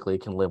specifically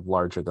can live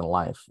larger than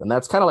life. And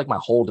that's kind of like my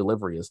whole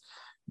delivery is,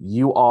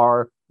 you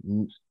are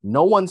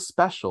no one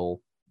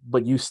special,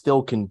 but you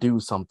still can do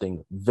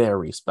something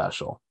very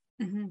special.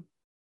 And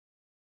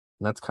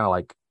that's kind of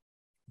like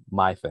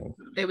my thing.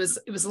 It was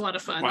a lot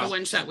of fun. Wow. The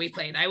one shot we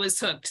played, I was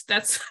hooked.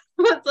 That's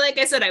like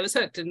I said, I was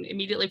hooked, and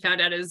immediately found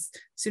out as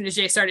soon as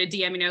Jay started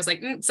DMing, I was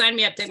like, sign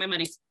me up, take my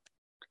money.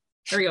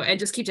 There we go. And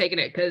just keep taking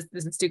it, because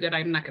this is too good.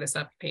 I'm not going to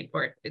stop paying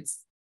for it.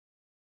 It's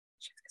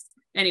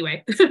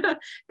anyway.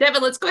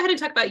 Devin, let's go ahead and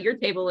talk about your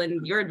table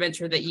and your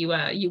adventure that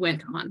you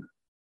went on.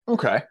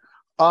 Okay.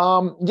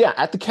 Yeah,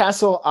 at the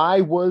castle,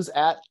 I was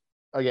at,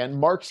 again,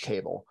 Mark's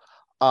table.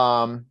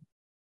 And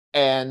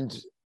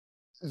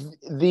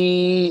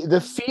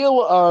the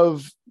feel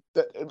of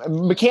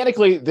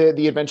mechanically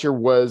the adventure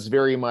was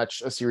very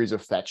much a series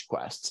of fetch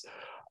quests.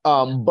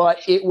 But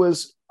it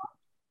was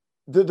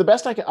the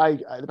best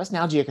the best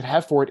analogy I could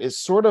have for it is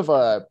sort of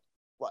a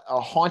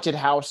a haunted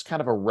house,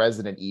 kind of a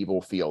Resident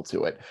Evil feel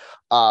to it.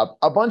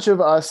 A bunch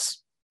of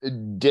us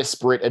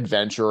disparate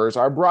adventurers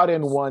are brought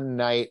in one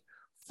night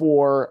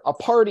for a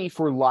party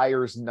for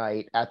Liar's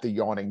Night at the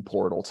Yawning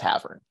Portal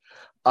Tavern.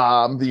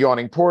 The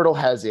Yawning Portal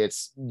has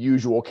its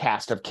usual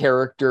cast of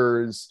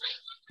characters: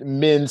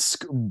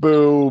 Minsk,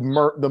 Boo,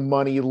 the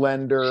money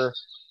lender,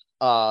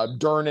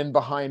 Durnan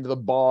behind the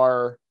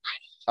bar.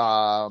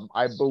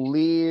 I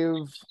believe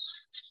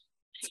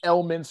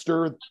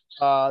Elminster,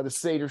 the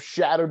Sage of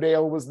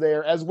Shadowdale was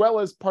there, as well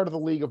as part of the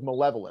League of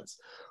Malevolence.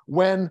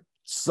 When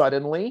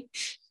suddenly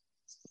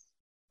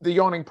the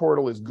Yawning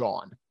Portal is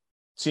gone,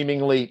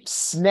 seemingly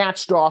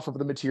snatched off of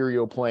the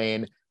material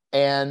plane,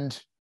 and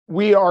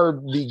we are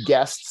the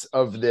guests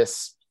of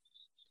this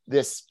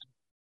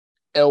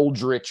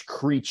eldritch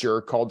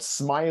creature called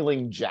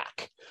Smiling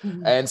Jack.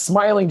 Mm-hmm. And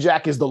Smiling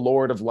Jack is the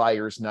Lord of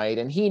Liar's Night,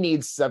 and he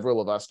needs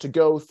several of us to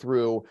go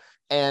through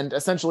and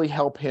essentially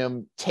help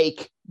him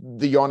take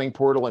the Yawning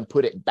Portal and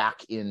put it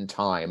back in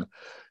time.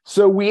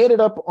 So we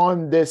ended up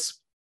on this,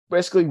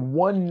 basically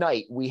one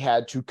night we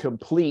had to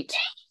complete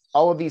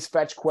all of these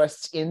fetch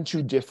quests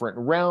into different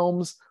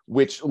realms,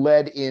 which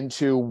led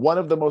into one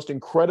of the most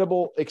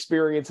incredible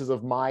experiences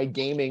of my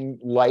gaming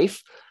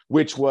life,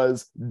 which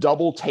was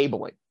double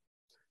tabling.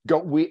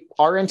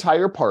 Our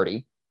entire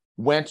party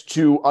went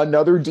to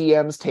another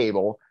DM's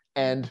table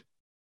and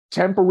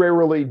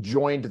temporarily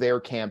joined their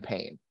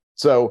campaign.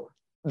 So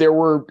there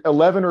were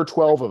 11 or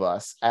 12 of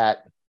us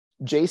at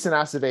Jason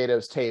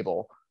Acevedo's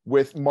table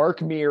with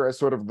Mark Meir as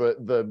sort of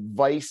the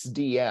vice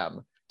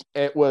DM.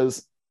 It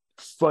was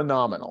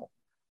phenomenal.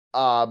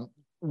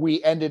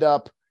 We ended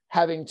up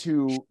having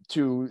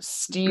to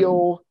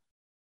steal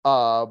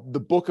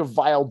the Book of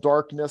Vile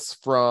Darkness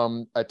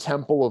from a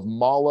temple of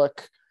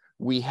Moloch.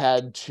 We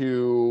had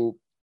to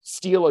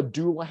steal a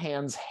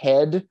Doulahan's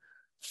head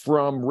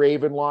from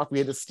Ravenloft. We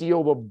had to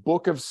steal the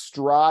Book of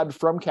Strahd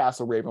from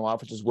Castle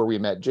Ravenloft, which is where we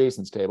met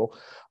Jason's table.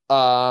 We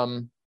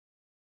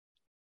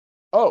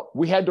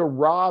had to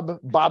rob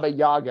Baba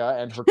Yaga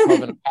and her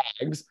coven of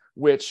hags,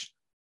 which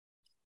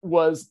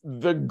was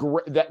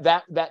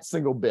that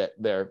single bit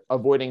there,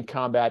 avoiding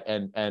combat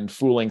and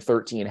fooling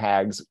 13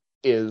 hags,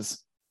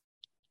 is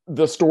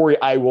the story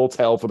I will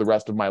tell for the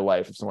rest of my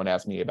life if someone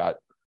asks me about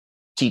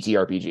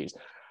TTRPGs.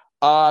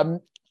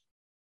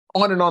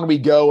 On and on we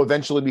go.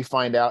 Eventually we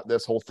find out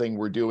this whole thing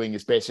we're doing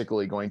is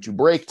basically going to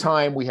break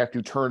time. We have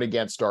to turn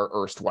against our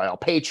erstwhile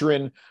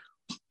patron,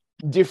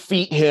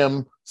 defeat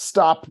him,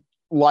 stop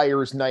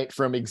Liar's Night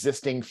from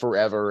existing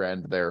forever,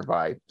 and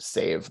thereby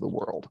save the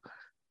world.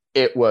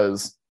 It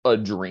was a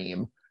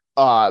dream.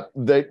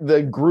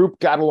 The group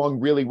got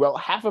along really well.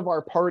 Half of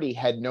our party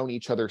had known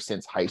each other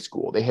since high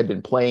school. They had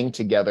been playing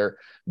together.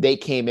 They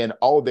came in,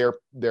 all their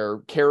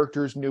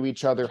characters knew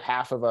each other.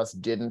 Half of us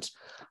didn't.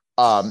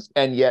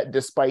 And yet,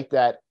 despite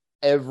that,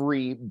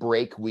 every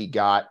break we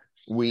got,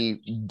 we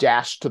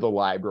dashed to the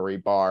library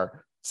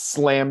bar,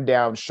 slammed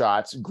down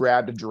shots,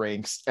 grabbed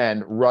drinks,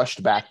 and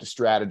rushed back to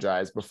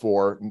strategize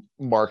before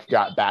Mark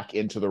got back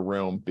into the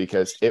room,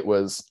 because it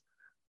was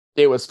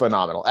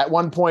phenomenal. At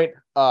one point,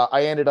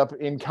 I ended up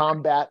in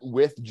combat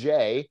with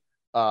Jay,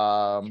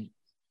 as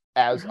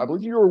I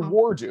believe you were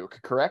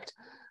Warduke, correct?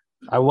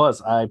 I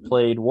was. I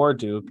played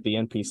Warduke, the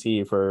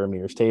NPC for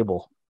Amir's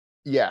table.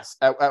 Yes.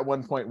 At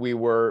one point, we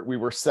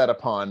were set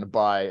upon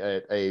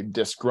by a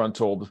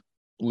disgruntled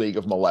League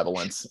of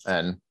Malevolence,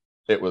 and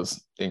it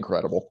was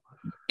incredible.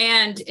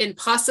 And in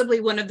possibly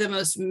one of the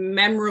most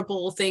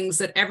memorable things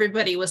that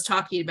everybody was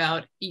talking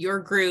about, your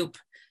group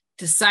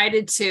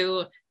decided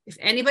to, if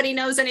anybody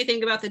knows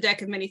anything about the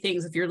Deck of Many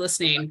Things, if you're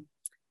listening,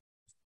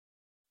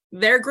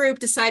 their group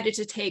decided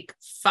to take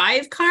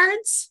 5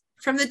 cards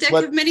from the Deck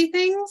of Many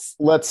Things.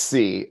 Let's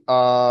see.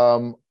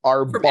 Our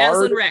from bard,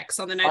 Aslan Rex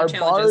on the Night our of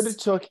Challenges.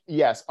 bard took,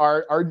 yes,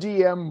 our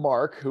DM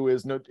Mark, who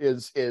is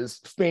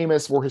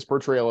famous for his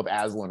portrayal of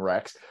Aslan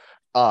Rex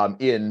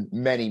in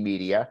many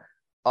media,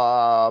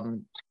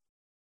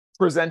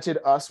 presented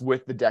us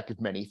with the Deck of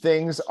Many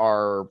Things.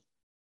 Our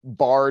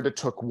bard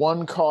took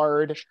 1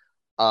 card.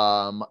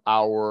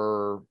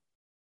 Our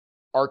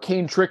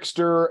Arcane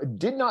Trickster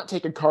did not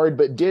take a card,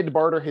 but did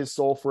barter his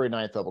soul for a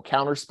 9th level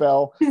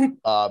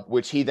counterspell,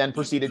 which he then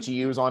proceeded to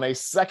use on a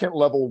 2nd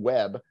level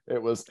web.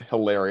 It was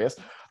hilarious.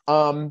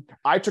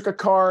 I took a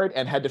card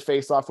and had to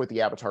face off with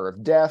the Avatar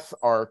of Death.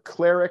 Our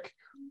cleric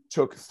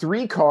took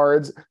 3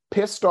 cards,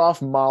 pissed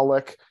off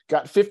Moloch,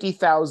 got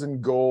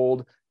 50,000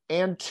 gold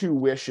and 2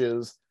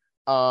 wishes.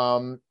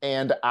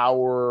 And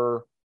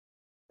our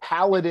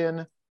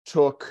paladin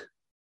took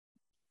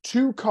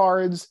 2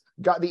 cards,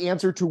 got the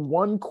answer to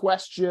 1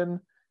 question,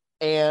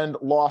 and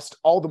lost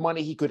all the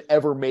money he could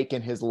ever make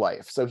in his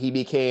life. So he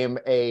became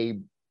a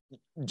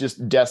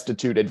just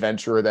destitute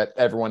adventurer that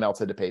everyone else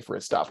had to pay for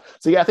his stuff.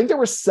 So yeah, I think there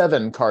were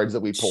 7 cards that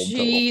we pulled.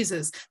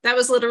 Jesus, total. That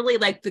was literally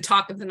like the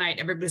talk of the night.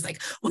 Everybody's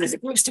like, "What is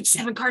it? We took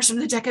 7 cards from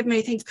the Deck of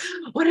Many Things.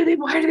 Why do they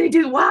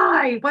do?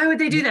 Why would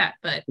they do that?"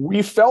 But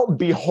we felt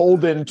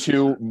beholden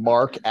to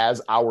Mark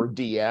as our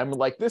DM.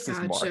 Like, this is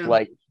Mark.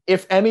 Like,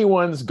 if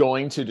anyone's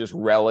going to just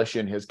relish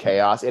in his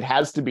chaos, it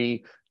has to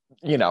be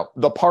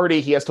the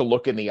party, he has to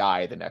look in the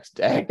eye the next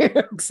day.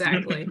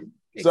 Exactly.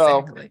 So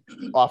Exactly.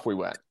 off we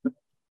went.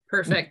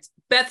 Perfect.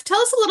 Beth, tell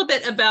us a little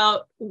bit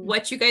about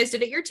what you guys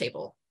did at your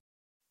table.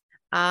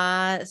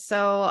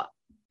 So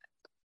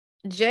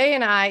Jay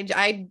and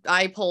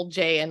I pulled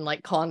Jay in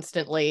like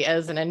constantly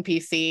as an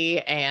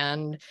NPC,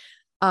 and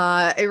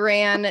I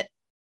ran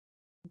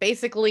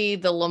basically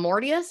the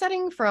Lamortia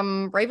setting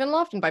from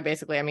Ravenloft. And by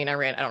basically, I mean I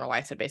don't know why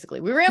I said basically.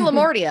 We ran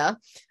Lamortia,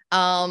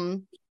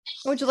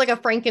 which is like a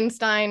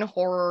Frankenstein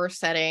horror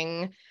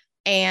setting.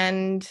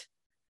 And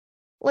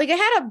like I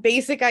had a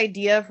basic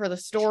idea for the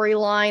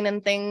storyline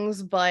and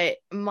things, but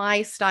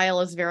my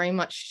style is very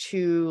much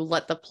to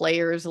let the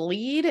players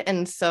lead.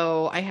 And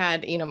so I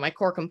had, my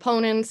core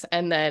components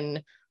and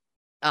then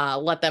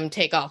let them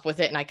take off with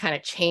it. And I kind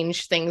of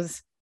changed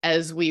things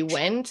as we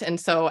went. And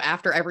so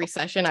after every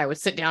session, I would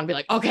sit down and be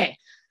like, okay,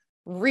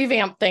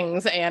 revamp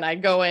things. And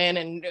I'd go in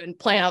and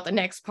plan out the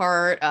next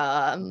part.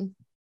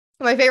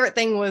 My favorite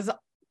thing was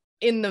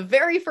in the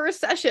very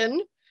first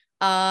session,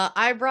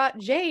 I brought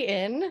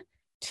Jay in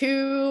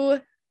to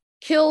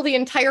kill the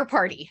entire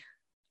party.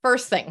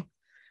 First thing.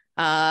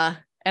 And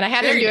I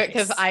had to do it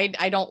because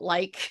I don't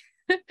like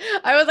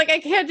I was like, I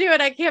can't do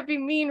it. I can't be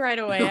mean right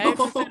away. I have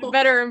to set a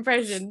better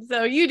impression.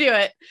 So you do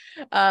it.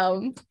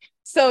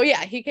 So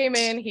yeah, he came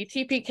in, he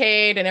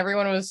TPK'd, and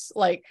everyone was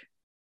like,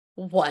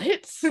 what?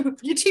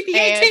 You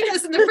TPK'd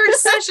us in the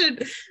first session.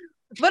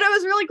 But it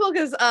was really cool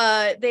because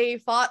they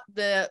fought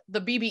the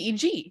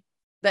BBEG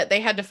that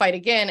they had to fight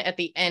again at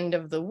the end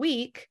of the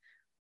week,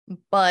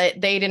 but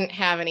they didn't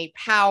have any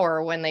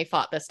power when they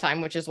fought this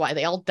time, which is why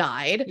they all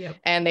died. Yep.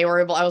 And they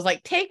were able, I was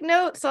like, take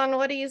notes on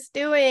what he's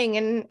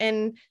doing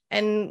and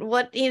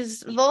what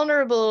he's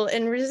vulnerable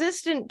and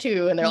resistant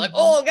to. And they're like,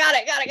 oh, got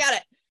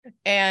it.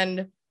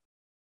 And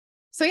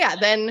so, yeah,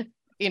 then,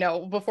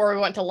 before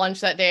we went to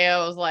lunch that day,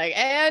 I was like,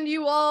 and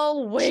you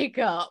all wake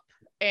up.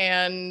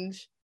 And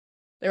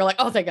they were like,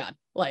 oh, thank God.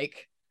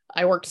 Like,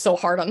 I worked so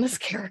hard on this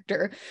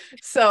character.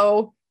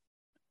 So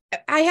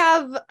I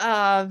have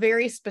a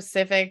very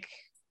specific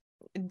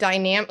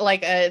dynamic,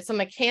 like it's a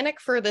mechanic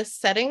for this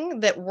setting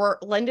that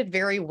lended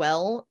very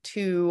well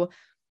to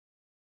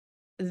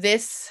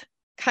this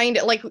kind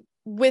of like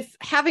with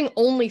having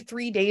only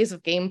 3 days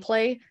of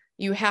gameplay.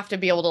 You have to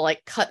be able to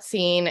like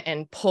cutscene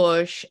and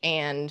push,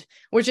 and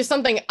which is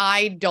something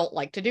I don't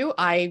like to do.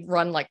 I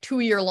run like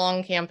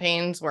 2-year-long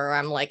campaigns where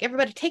I'm like,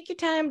 everybody take your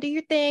time, do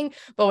your thing.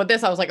 But with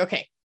this, I was like,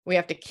 okay, we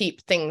have to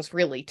keep things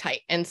really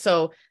tight. And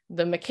so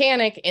the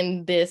mechanic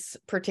in this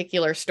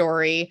particular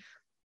story,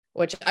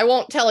 which I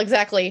won't tell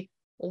exactly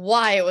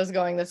why it was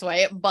going this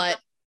way, but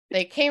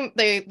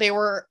they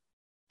were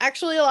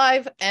actually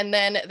alive, and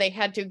then they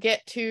had to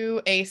get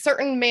to a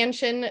certain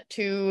mansion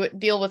to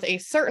deal with a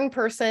certain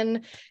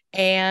person,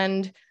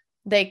 and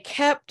they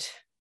kept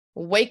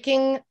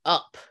waking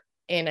up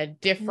in a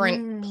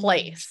different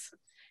place.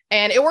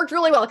 And it worked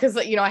really well because,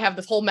 I have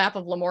this whole map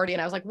of Lamortia,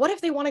 and I was like, what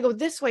if they want to go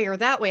this way or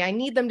that way? I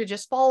need them to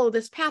just follow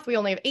this path. We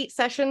only have 8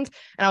 sessions.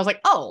 And I was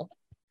like, oh,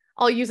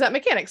 I'll use that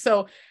mechanic.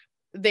 So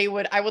I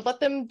would let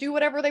them do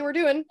whatever they were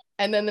doing.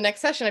 And then the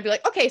next session, I'd be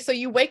like, okay, so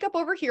you wake up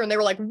over here. And they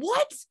were like,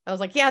 what? I was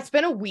like, yeah, it's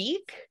been a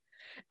week.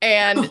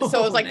 And so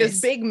it was like this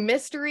big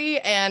mystery.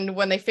 And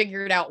when they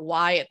figured out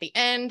why at the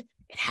end,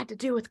 it had to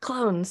do with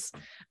clones.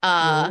 They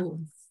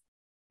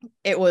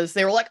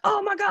were like,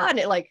 oh my God. And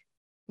it like,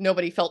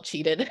 nobody felt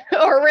cheated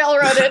or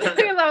railroaded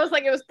because I was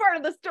like, it was part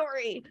of the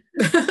story.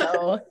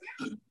 So,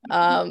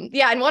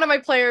 yeah. And one of my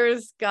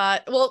players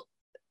got,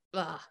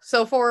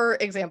 so for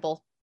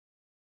example,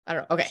 I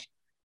don't know. Okay.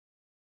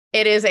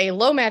 It is a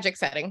low magic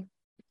setting,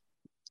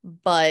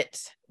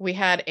 but we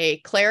had a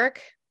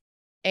cleric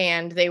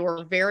and they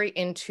were very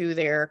into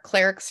their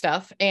cleric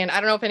stuff. And I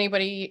don't know if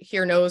anybody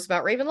here knows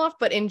about Ravenloft,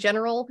 but in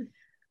general,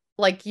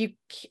 like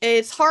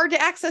it's hard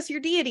to access your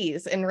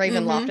deities in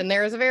Ravenloft, and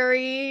there's a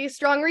very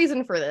strong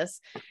reason for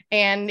this.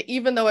 And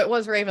even though it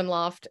was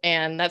Ravenloft,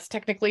 and that's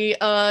technically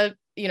a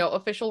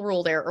official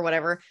rule there or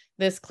whatever,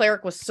 this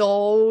cleric was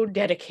so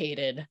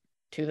dedicated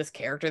to this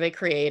character they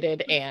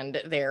created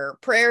and their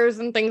prayers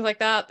and things like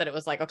that it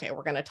was like, okay,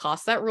 we're gonna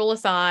toss that rule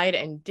aside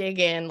and dig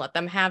in, let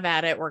them have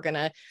at it.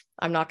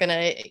 I'm not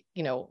gonna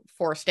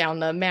force down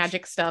the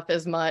magic stuff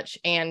as much.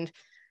 And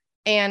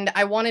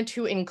I wanted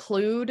to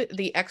include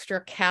the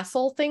extra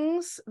castle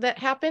things that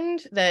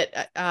happened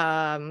that,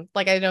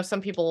 like I know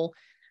some people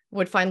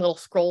would find little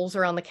scrolls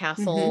around the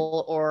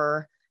castle,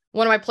 or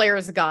one of my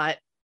players got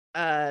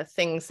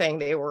things saying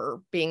they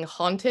were being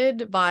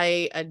haunted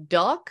by a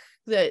duck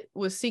that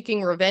was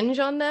seeking revenge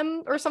on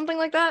them or something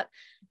like that.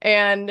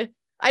 And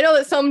I know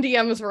that some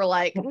DMs were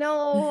like,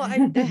 no,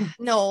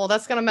 no,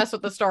 that's going to mess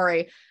with the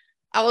story.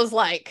 I was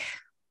like,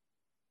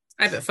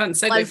 I have a fun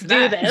segue let's for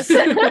do that. this. So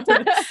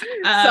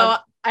I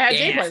had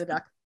Jay play the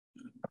duck.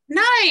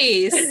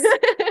 Nice.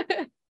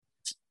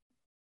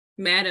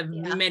 Man of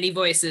many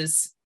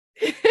voices.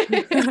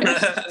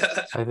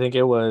 I think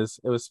it was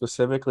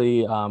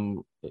specifically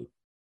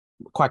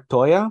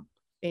Quacktoya,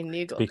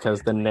 Inigo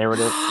because the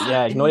narrative,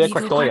 Inoya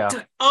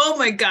Quacktoya. Oh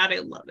my God, I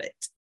love it.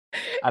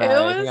 I It don't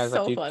know. I think was I was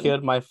like, so you fun.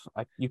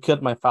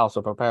 killed my fowl,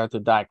 so prepare to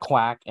die,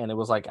 quack. And it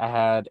was like I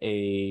had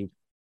a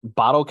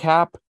bottle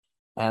cap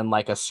and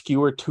like a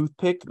skewer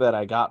toothpick that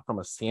I got from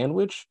a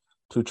sandwich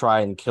to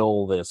try and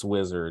kill this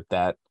wizard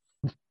that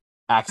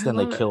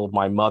accidentally love it. killed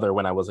my mother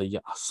when I was a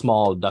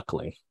small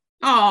duckling.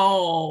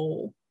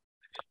 Oh,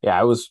 Yeah,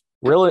 I was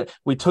really.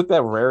 We took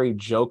that very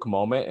joke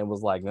moment and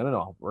was like,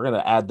 no, we're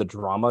gonna add the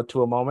drama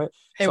to a moment.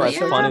 They So were as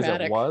so fun as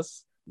dramatic. it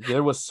was,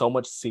 there was so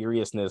much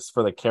seriousness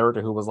for the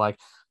character who was like,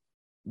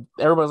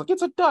 everybody was like,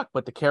 it's a duck,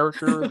 but the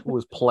character who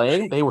was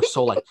playing, they were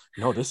so like,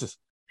 no, this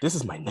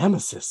is my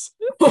nemesis.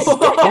 This is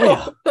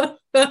Gaia.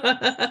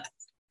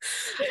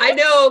 I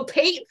know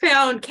Kate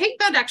found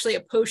actually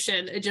a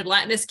potion, a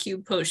gelatinous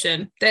cube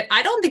potion that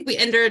I don't think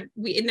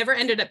we never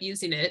ended up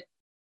using it,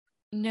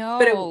 No,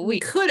 but we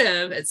could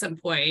have at some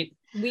point.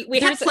 We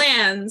had There's a-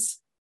 plans.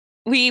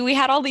 we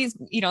had all these,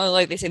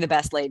 like they say, the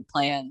best laid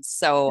plans.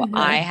 So Mhm.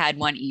 I had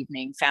one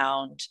evening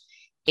found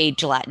a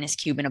gelatinous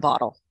cube in a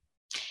bottle,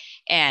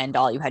 and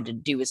all you had to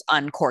do was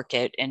uncork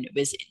it, and it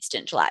was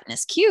instant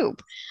gelatinous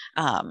cube.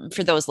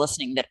 For those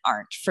listening that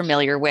aren't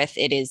familiar with,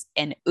 it is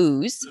an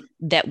ooze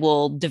that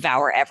will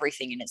devour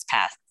everything in its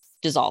path,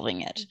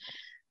 dissolving it.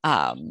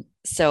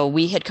 So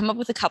we had come up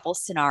with a couple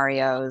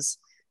scenarios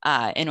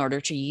in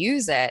order to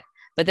use it,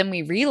 but then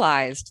we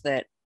realized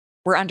that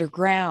we're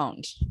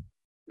underground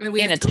And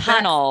we in have a to go back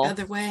tunnel, the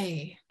other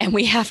way. and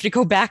we have to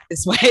go back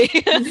this way.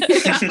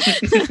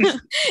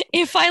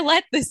 If I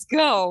let this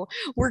go,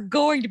 we're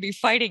going to be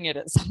fighting it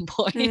at some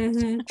point.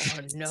 Mhm.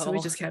 Oh no. So we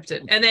just kept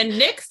it. And then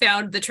Nick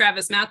found the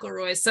Travis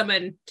McElroy,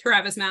 summoned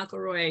Travis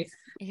McElroy,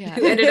 Yeah.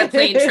 who ended up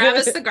playing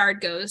Travis the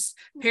Guard Ghost.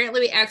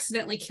 Apparently, we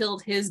accidentally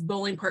killed his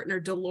bowling partner,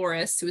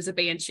 Dolores, who was a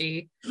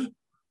banshee.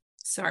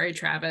 Sorry,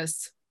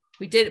 Travis.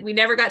 We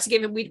never got to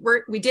give him,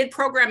 we did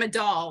program a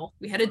doll.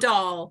 We had a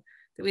doll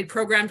that we'd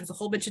programmed with a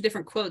whole bunch of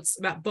different quotes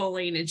about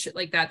bowling and shit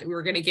like that we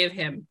were going to give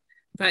him.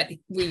 But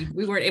we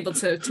weren't able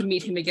to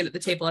meet him again at the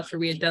table after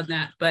we had done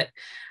that. But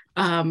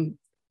and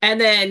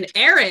then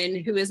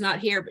Erin, who is not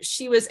here, but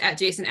she was at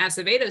Jason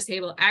Acevedo's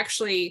table,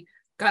 actually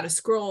got a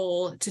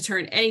scroll to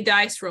turn any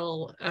dice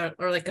roll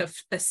or like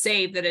a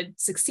save that had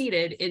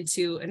succeeded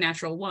into a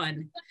natural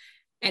one.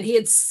 And he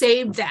had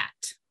saved that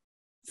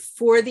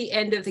for the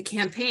end of the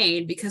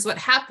campaign, because what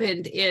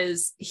happened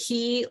is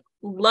he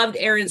loved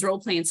Erin's role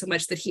playing so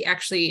much that he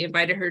actually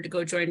invited her to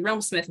go join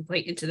Realmsmith and play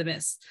Into the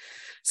Mist.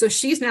 So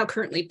she's now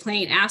currently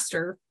playing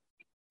Aster,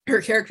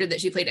 her character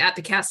that she played at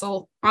the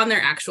castle, on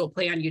their actual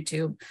play on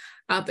YouTube.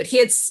 But he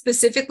had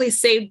specifically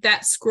saved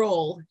that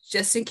scroll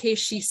just in case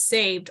she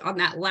saved on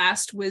that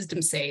last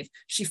wisdom save.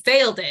 She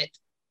failed it,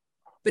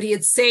 but he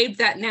had saved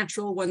that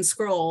natural one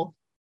scroll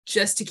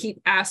just to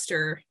keep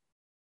Aster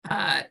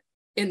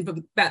in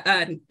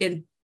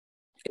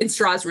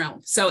Straw's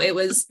realm. So it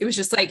was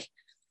just like,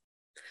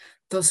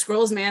 those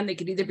scrolls, man, they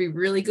could either be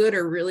really good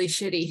or really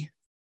shitty.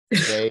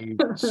 They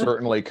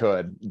certainly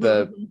could.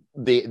 The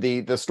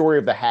story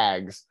of the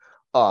hags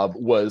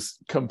was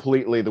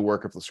completely the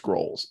work of the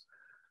scrolls.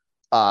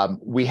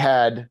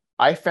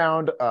 I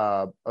found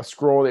a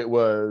scroll that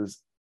was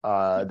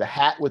the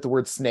hat with the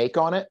word snake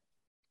on it,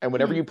 and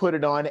whenever you put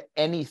it on,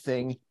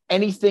 anything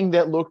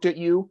that looked at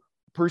you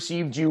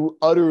perceived you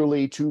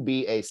utterly to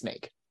be a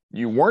snake.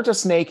 You weren't a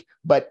snake,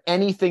 but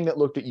anything that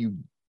looked at you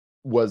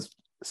was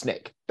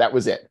snake. That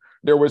was it.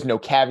 There was no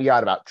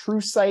caveat about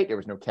true sight. There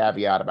was no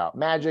caveat about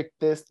magic,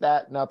 this,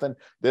 that, nothing.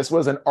 This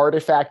was an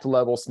artifact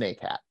level snake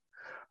hat.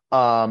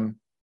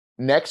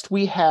 Next,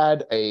 we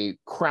had a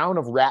crown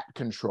of rat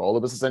control.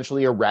 It was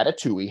essentially a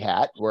ratatouille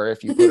hat, where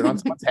if you put it on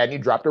someone's head and you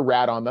dropped a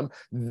rat on them,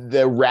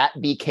 the rat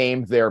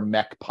became their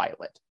mech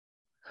pilot.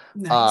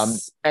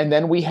 Nice. And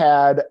then we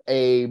had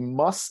a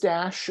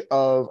mustache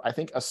of, I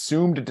think,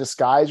 assumed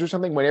disguise or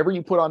something. Whenever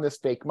you put on this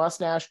fake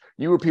mustache,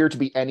 you appear to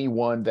be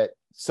anyone that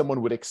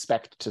someone would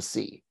expect to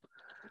see.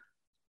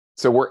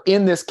 So we're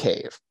in this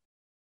cave.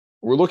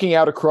 We're looking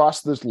out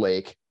across this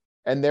lake,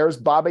 and there's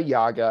Baba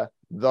Yaga,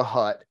 the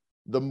hut,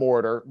 the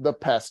mortar, the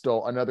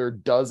pestle, another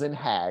dozen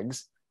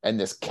hags, and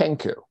this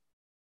Kenku.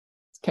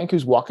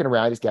 Kenku's walking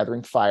around. He's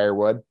gathering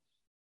firewood.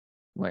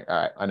 I'm like, all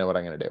right, I know what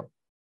I'm going to do.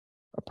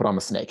 I put on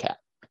the snake hat.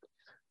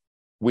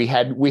 We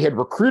had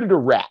recruited a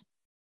rat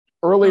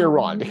earlier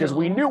on because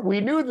we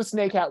knew the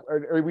snake hat,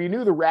 or we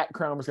knew the rat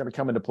crown was going to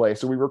come into play.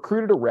 So we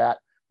recruited a rat.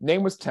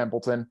 Name was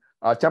Templeton.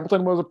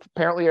 Templeton was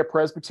apparently a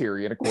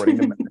Presbyterian,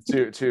 according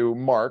to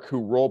Mark,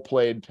 who role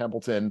played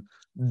Templeton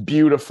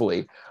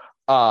beautifully.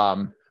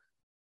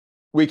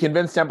 We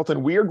convinced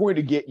Templeton, we are going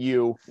to get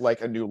you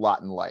like a new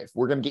lot in life.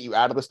 We're going to get you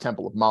out of this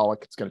temple of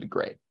Moloch. It's going to be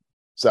great.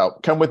 So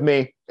come with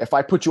me. If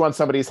I put you on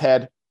somebody's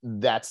head,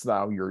 that's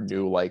now your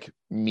new like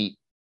meat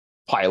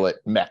pilot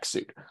mech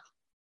suit.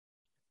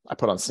 I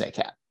put on snake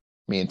hat.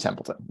 Me and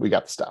Templeton, we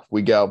got the stuff.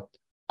 We go.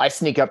 I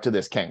sneak up to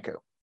this Kenku.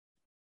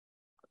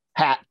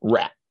 Hat,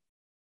 rat.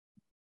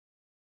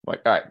 I'm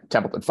like, all right,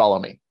 Templeton, follow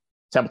me.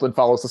 Templeton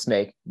follows the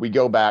snake. We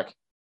go back.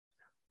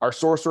 Our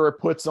sorcerer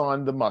puts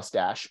on the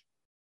mustache.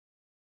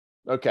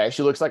 Okay,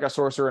 she looks like a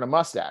sorcerer in a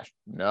mustache.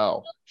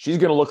 No, she's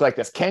going to look like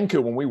this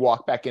Kenku when we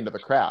walk back into the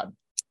crowd.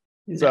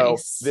 So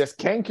this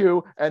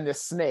Kenku and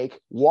this snake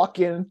walk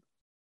in,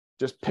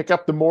 just pick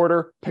up the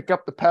mortar, pick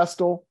up the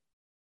pestle,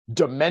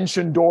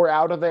 dimension door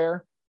out of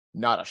there,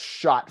 not a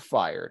shot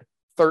fired.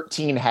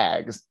 13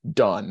 hags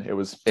done. It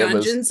was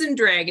Dungeons and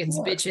Dragons,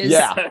 bitches.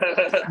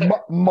 Yeah.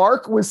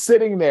 Mark was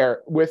sitting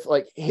there with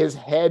like his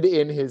head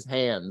in his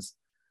hands.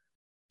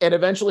 And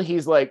eventually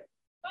he's like,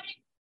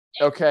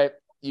 okay,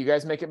 you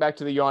guys make it back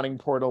to the yawning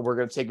portal. We're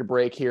going to take a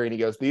break here. And he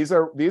goes, these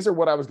are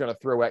what I was going to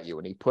throw at you.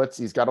 And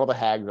he's got all the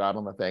hags out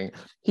on the thing.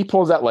 He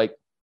pulls out like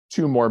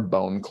 2 more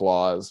bone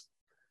claws,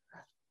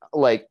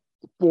 like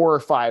 4 or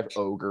 5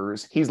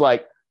 ogres. He's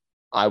like,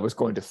 I was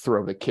going to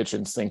throw the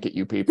kitchen sink at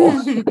you people.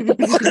 he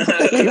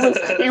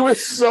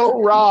was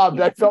so robbed.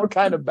 I felt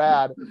kind of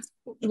bad.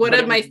 One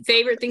of my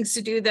favorite things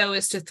to do, though,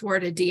 is to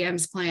thwart a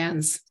DM's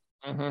plans.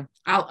 Mm-hmm.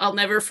 I'll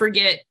never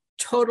forget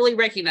totally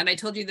wrecking that. I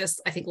told you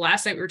this, I think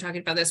last night we were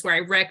talking about this,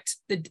 where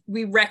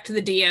we wrecked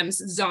the DM's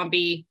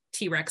zombie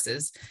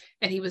T-Rexes,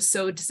 and he was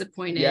so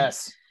disappointed.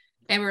 Yes.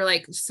 And we were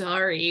like,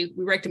 sorry,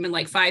 we wrecked him in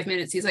like 5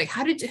 minutes. He's like,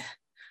 how did you?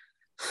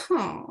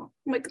 Oh,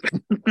 I'm like,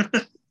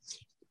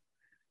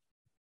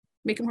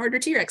 make them harder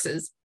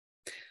T-Rexes.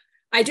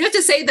 I do have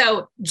to say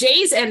though,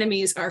 Jay's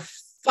enemies are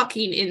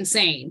fucking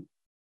insane.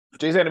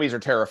 Jay's enemies are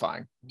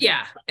terrifying.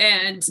 Yeah,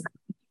 and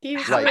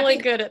he's really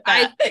good at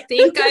that. I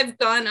think I've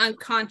gone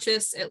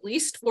unconscious at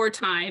least 4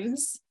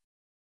 times.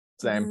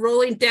 Same.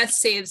 Rolling death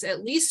saves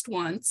at least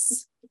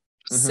once.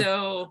 Mm-hmm.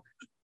 So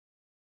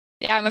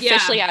yeah, I'm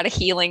officially out of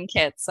healing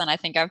kits, and I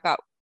think I've got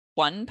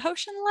 1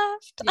 potion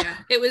left. Yeah,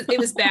 it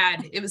was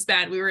bad. It was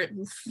bad.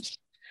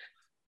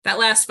 That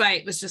last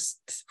fight was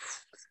just.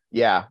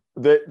 Yeah,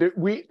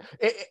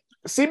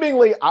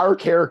 seemingly our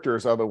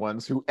characters are the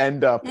ones who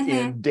end up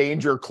in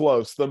danger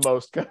close the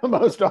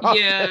most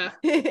often.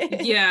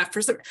 Yeah,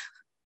 for some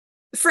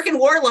freaking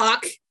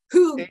warlock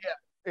who. Yeah.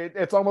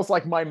 It's almost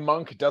like my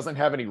monk doesn't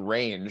have any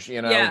range,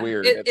 Yeah,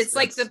 weird. It's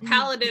like the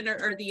paladin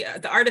or the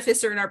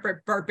artificer and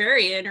our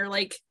barbarian are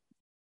like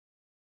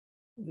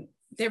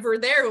never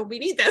there when we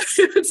need them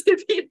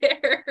to be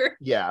there.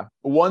 Yeah,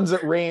 one's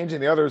at range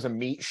and the other's a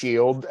meat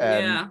shield.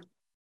 And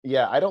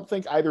yeah, I don't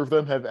think either of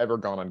them have ever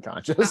gone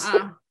unconscious.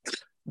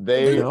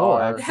 They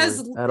are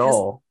at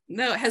all.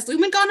 No, has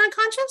Lumen gone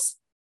unconscious?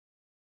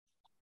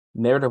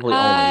 Narratively only.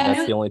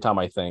 That's the only time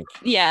I think.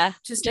 Yeah,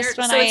 just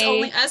when so it's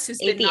only us who's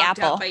been knocked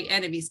out by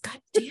enemies. God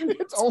damn it!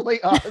 It's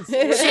only us.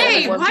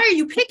 Jay, why are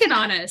you picking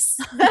on us?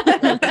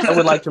 I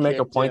would like to make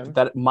a point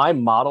that my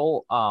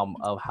model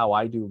of how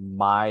I do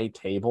my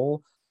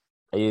table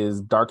is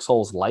Dark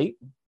Souls Light.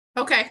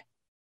 Okay.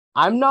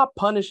 I'm not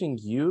punishing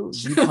you.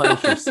 You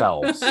punish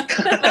yourselves.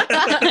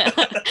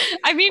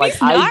 I mean,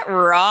 he's not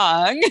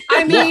wrong.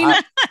 I mean,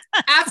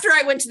 after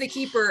I went to the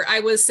Keeper,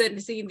 I was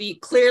sending the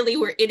clearly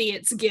we're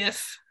idiots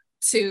gif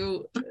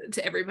to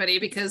everybody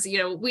because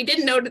we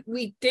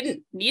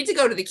didn't need to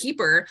go to the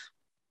Keeper.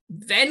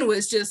 Ven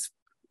was just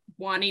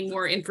wanting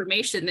more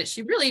information that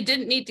she really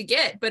didn't need to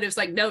get, but it was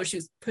like, no, she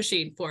was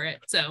pushing for it.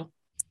 So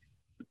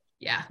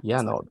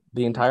no,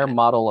 the entire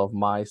model of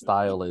my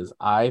style is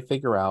I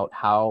figure out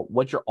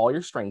what all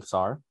your strengths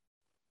are,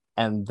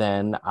 and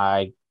then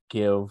I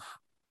give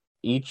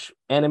each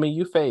enemy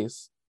you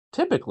face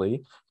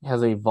typically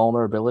has a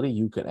vulnerability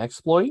you can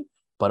exploit,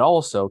 but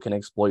also can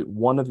exploit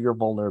one of your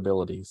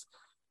vulnerabilities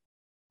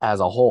as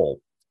a whole.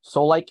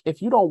 So like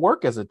if you don't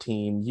work as a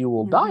team, you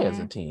will die as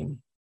a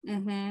team.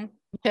 Mm-hmm.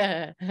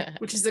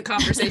 Which is a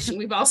conversation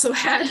we've also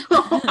had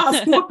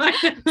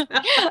offline.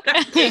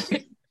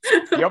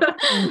 Yep.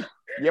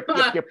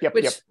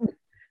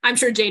 I'm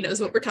sure Jay knows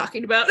what we're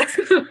talking about.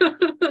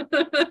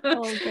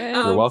 Oh, good.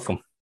 You're welcome.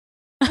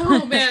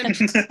 Oh man.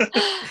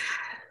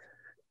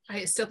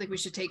 I still think we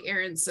should take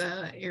Aaron's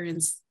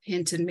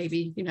hint and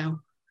maybe,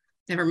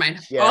 never mind.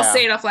 Yeah. I'll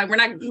say it offline. I'm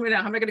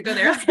not gonna go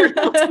there.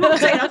 We'll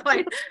say it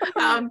offline.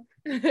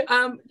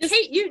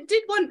 Kate, you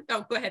did one.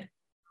 Oh, go ahead.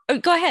 Oh,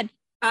 go ahead.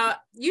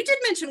 You did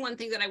mention one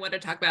thing that I want to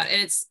talk about,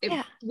 and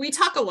we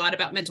talk a lot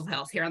about mental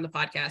health here on the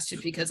podcast,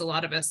 just because a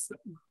lot of us,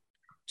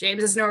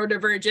 James is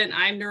neurodivergent,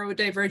 I'm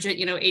neurodivergent,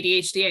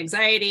 ADHD,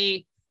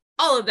 anxiety,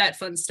 all of that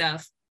fun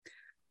stuff.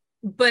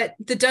 But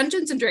the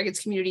Dungeons and Dragons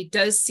community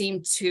does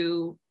seem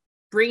to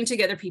bring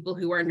together people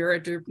who are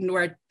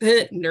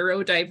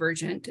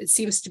neurodivergent. It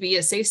seems to be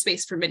a safe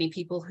space for many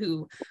people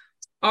who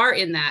are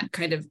in that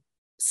kind of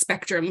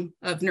spectrum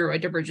of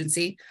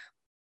neurodivergency.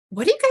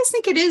 What do you guys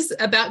think it is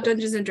about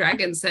Dungeons and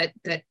Dragons that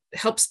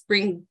helps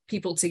bring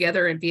people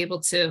together and be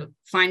able to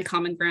find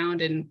common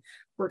ground and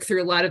work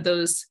through a lot of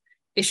those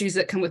issues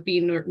that come with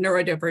being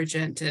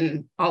neurodivergent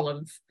and all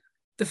of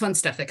the fun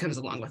stuff that comes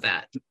along with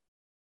that?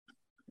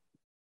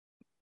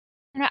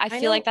 I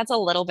feel like that's a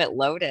little bit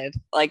loaded.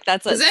 Like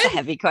that's a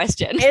heavy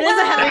question. It is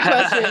a heavy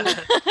question.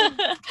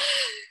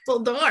 Well,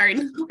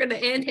 darn, we're gonna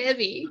end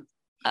heavy.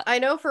 I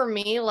know for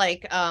me,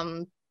 like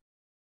I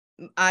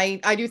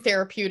do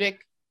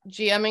therapeutic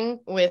GMing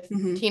with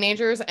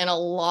teenagers, and a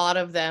lot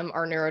of them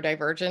are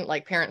neurodivergent.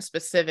 Like parents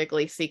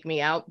specifically seek me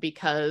out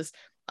because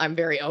I'm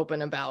very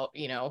open about,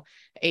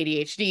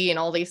 ADHD and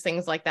all these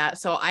things like that.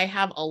 So I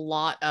have a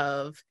lot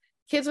of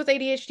kids with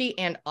ADHD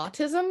and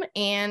autism.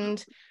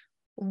 And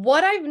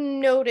what I've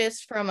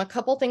noticed from a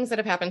couple things that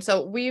have happened.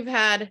 So I've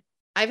had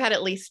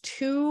at least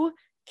 2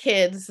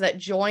 kids that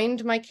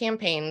joined my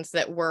campaigns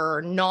that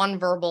were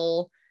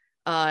nonverbal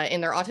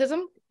in their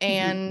autism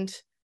and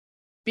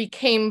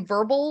became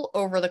verbal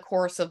over the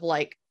course of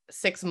like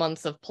 6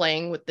 months of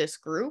playing with this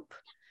group.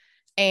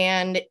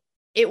 And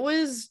it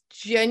was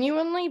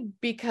genuinely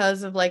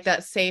because of like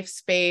that safe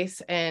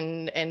space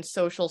and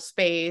social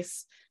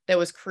space that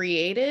was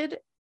created.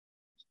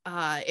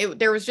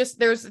 There's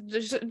just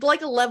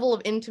like a level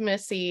of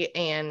intimacy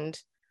and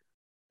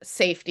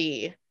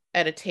safety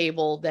at a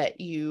table that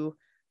you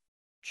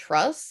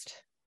trust.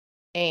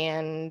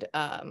 And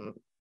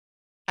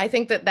I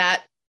think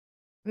that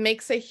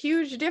makes a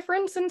huge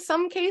difference in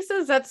some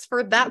cases. That's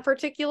for that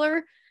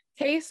particular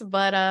case,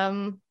 but I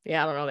don't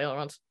know the other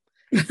ones.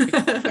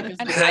 I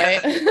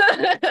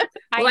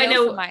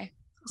know for my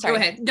sorry. Go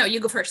ahead. No, you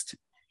go first.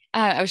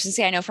 I was just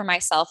saying, I know for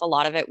myself, a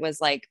lot of it was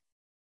like,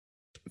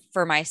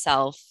 for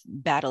myself,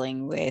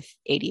 battling with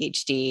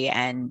ADHD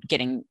and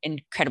getting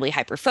incredibly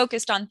hyper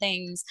focused on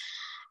things,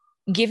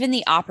 given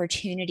the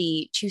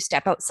opportunity to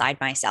step outside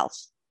myself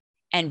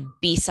and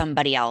be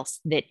somebody else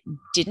that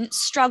didn't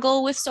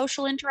struggle with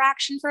social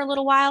interaction for a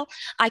little while.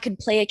 I could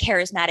play a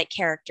charismatic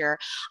character.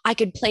 I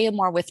could play a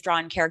more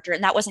withdrawn character.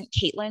 And that wasn't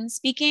Caitlin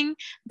speaking.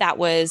 That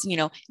was,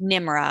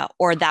 Nimra,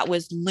 or that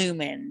was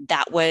Lumen.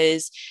 That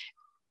was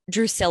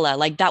Drusilla.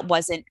 Like, that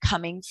wasn't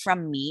coming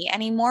from me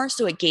anymore.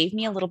 So it gave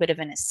me a little bit of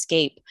an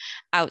escape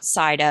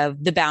outside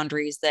of the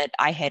boundaries that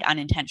I had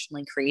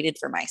unintentionally created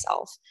for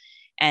myself.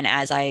 And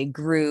as I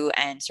grew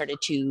and started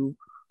to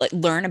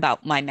learn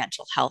about my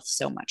mental health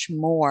so much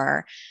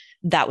more,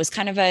 that was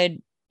kind of a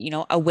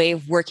way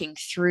of working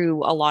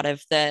through a lot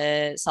of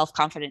the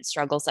self-confidence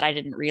struggles that I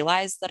didn't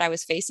realize that I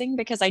was facing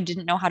because I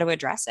didn't know how to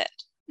address it.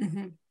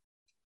 Mm-hmm.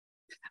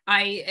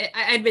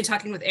 I'd been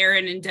talking with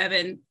Aaron and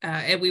Devin,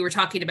 and we were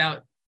talking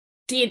about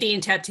D&D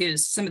and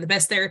tattoos, some of the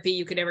best therapy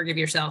you could ever give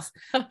yourself.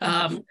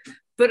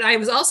 But I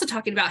was also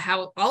talking about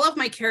how all of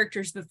my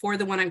characters before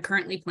the one I'm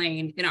currently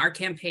playing in our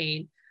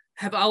campaign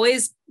have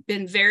always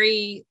been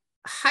very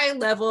high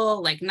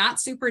level, like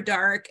not super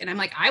dark. And I'm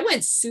like, I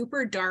went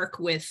super dark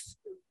with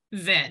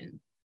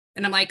Ven.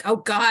 And I'm like, oh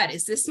God,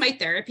 is this my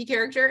therapy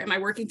character? Am I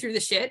working through the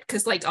shit?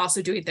 Because like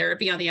also doing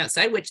therapy on the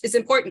outside, which is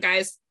important,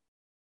 guys.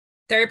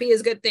 Therapy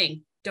is a good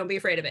thing. Don't be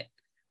afraid of it.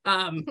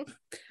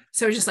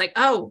 So I was just like,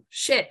 oh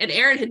shit. And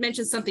Aaron had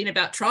mentioned something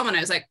about trauma. And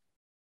I was like,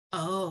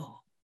 oh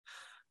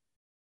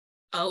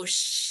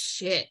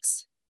shit.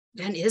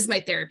 Ven is my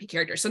therapy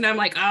character. So now I'm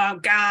like, oh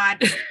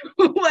God,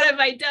 what have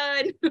I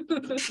done?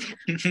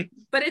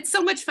 But it's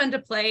so much fun to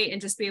play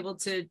and just be able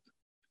to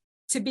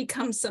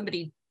become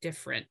somebody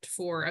different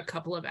for a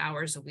couple of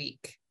hours a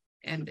week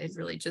and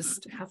really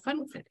just have fun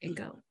with it and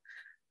go.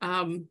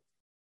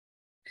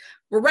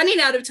 We're running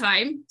out of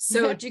time.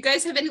 So do you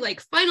guys have any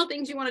like final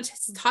things you want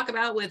to talk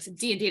about with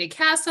D&D to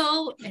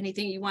Castle?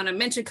 Anything you want to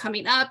mention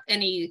coming up?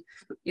 Any,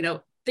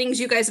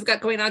 things you guys have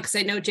got going on? Because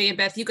I know Jay and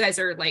Beth, you guys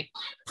are like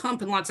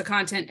pumping lots of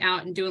content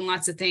out and doing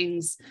lots of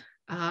things.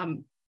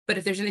 But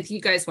if there's anything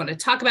you guys want to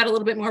talk about a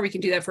little bit more, we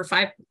can do that for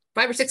five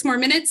or 6 more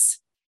minutes.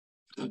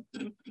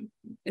 And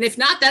if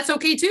not, that's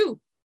okay too.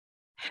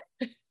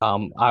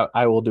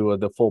 I will do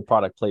the full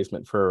product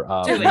placement for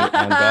me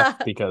and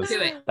Beth because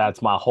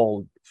that's my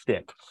whole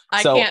shtick.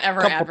 I can't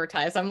ever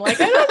advertise. I'm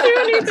like, I don't do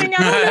anything.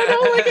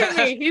 Don't look at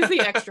me. He's the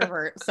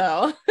extrovert.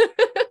 So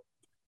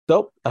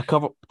a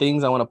couple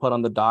things I want to put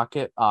on the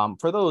docket.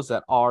 For those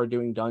that are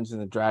doing Dungeons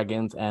and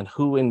Dragons and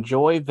who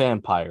enjoy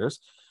vampires,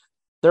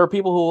 there are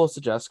people who will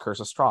suggest Curse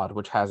of Strahd,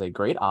 which has a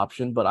great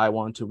option, but I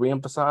want to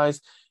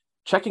reemphasize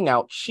checking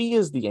out She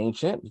is the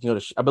Ancient. You can go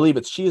to, I believe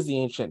it's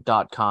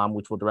sheistheancient.com,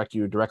 which will direct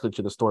you directly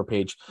to the store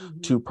page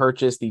to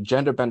purchase the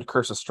Gender Bent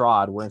Curse of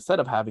Strahd, where instead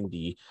of having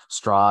the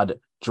Strahd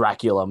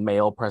Dracula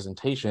male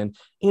presentation,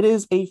 it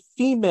is a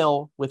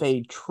female with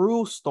a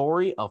true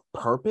story of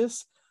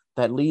purpose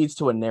that leads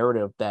to a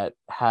narrative that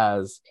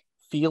has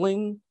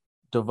feeling,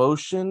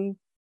 devotion,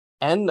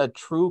 and a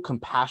true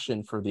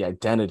compassion for the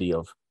identity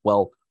of,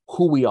 well,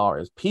 who we are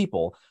as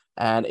people.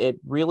 And it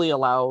really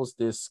allows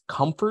this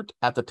comfort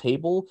at the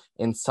table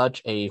in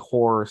such a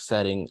horror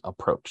setting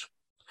approach.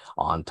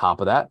 On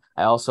top of that,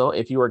 I also,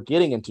 if you are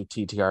getting into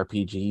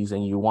TTRPGs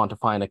and you want to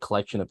find a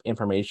collection of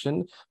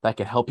information that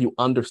can help you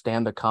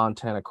understand the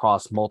content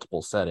across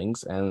multiple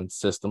settings and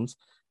systems,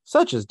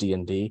 such as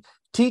D&D,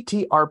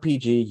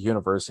 TTRPG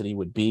University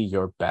would be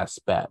your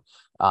best bet.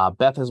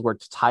 Beth has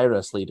worked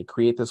tirelessly to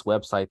create this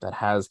website that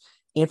has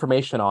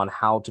information on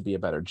how to be a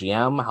better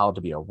GM, how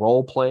to be a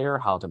role player,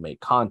 how to make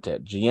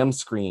content, GM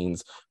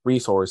screens,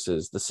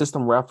 resources, the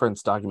system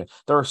reference document.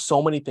 There are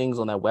so many things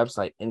on that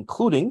website,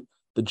 including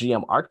the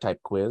GM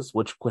archetype quiz,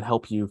 which could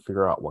help you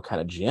figure out what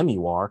kind of GM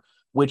you are,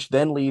 which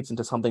then leads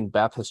into something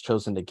Beth has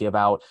chosen to give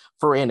out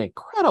for an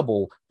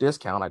incredible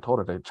discount. I told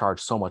her to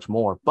charge so much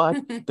more, but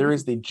there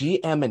is the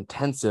GM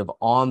Intensive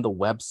on the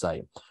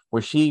website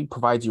where she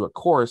provides you a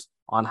course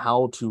on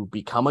how to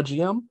become a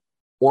GM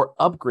or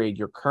upgrade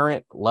your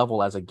current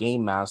level as a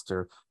game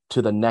master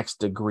to the next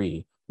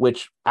degree,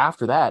 which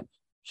after that,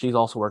 she's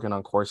also working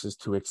on courses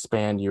to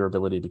expand your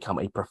ability to become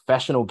a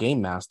professional game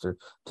master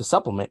to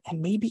supplement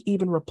and maybe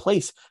even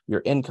replace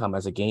your income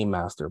as a game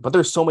master. But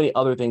there's so many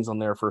other things on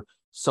there for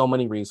so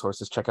many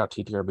resources. Check out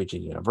TTRPG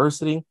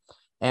University.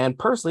 And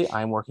personally,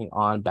 I'm working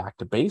on Back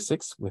to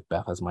Basics with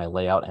Beth as my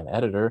layout and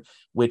editor,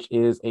 which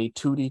is a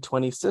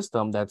 2D20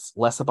 system that's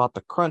less about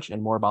the crunch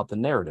and more about the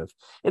narrative.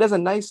 It has a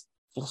nice,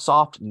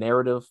 soft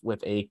narrative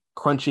with a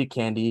crunchy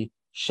candy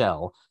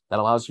shell that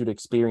allows you to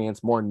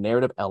experience more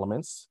narrative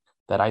elements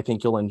that I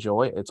think you'll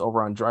enjoy. It's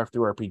over on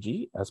Drive-Thru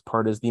RPG as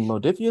part of the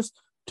Modiphius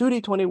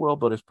 2D20 World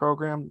Builders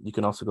program. You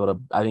can also go to,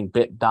 I think,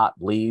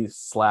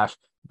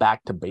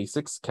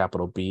 bit.ly/backtobasics,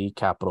 capital B,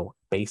 capital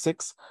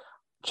Basics.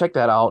 Check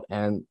that out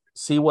and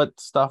see what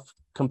stuff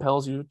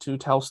compels you to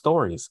tell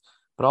stories,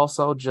 but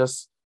also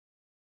just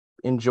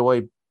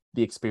enjoy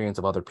the experience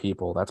of other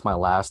people. That's my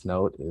last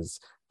note, is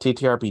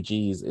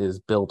TTRPGs is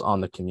built on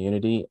the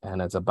community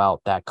and it's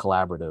about that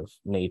collaborative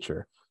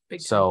nature.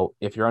 So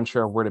if you're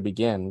unsure of where to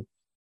begin,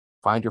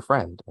 find your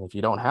friend. And if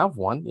you don't have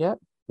one yet,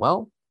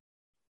 well,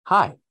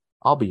 hi,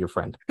 I'll be your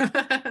friend.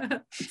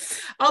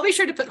 I'll be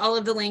sure to put all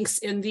of the links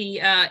in the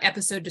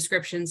episode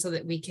description so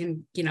that we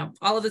can,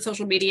 all of the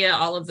social media,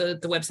 all of the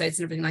websites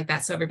and everything like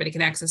that, so everybody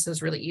can access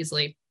those really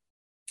easily.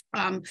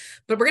 But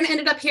we're going to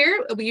end it up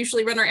here. We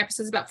usually run our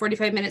episodes about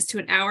 45 minutes to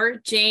an hour.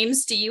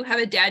 James, do you have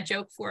a dad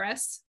joke for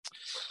us?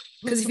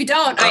 Because if you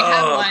don't, I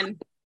have one.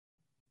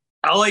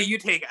 I'll let you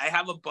take it. I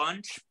have a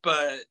bunch,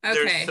 but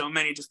there's so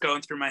many just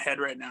going through my head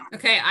right now.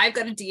 Okay, I've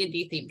got a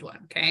D&D themed one,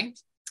 okay?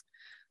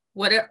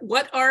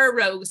 What are a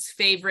rogue's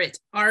favorite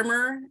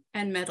armor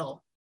and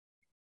metal?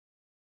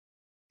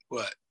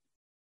 What?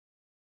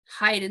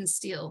 Hide and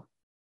steal.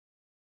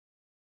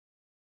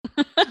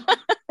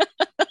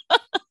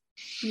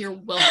 You're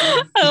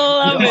welcome. I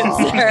love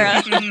it,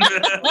 Sarah.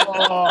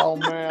 Oh,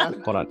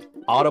 man. Hold on.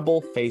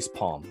 Audible face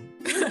palm.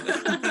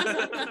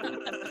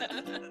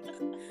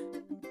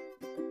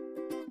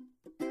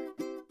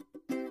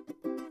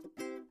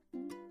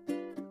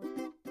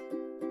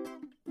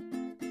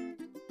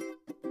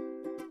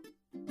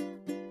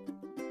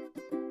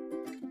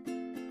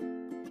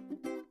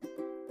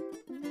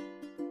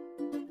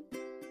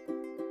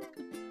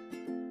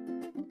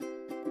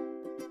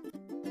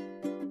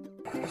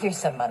 Here's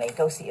some money.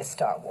 Go see a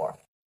Star Wars.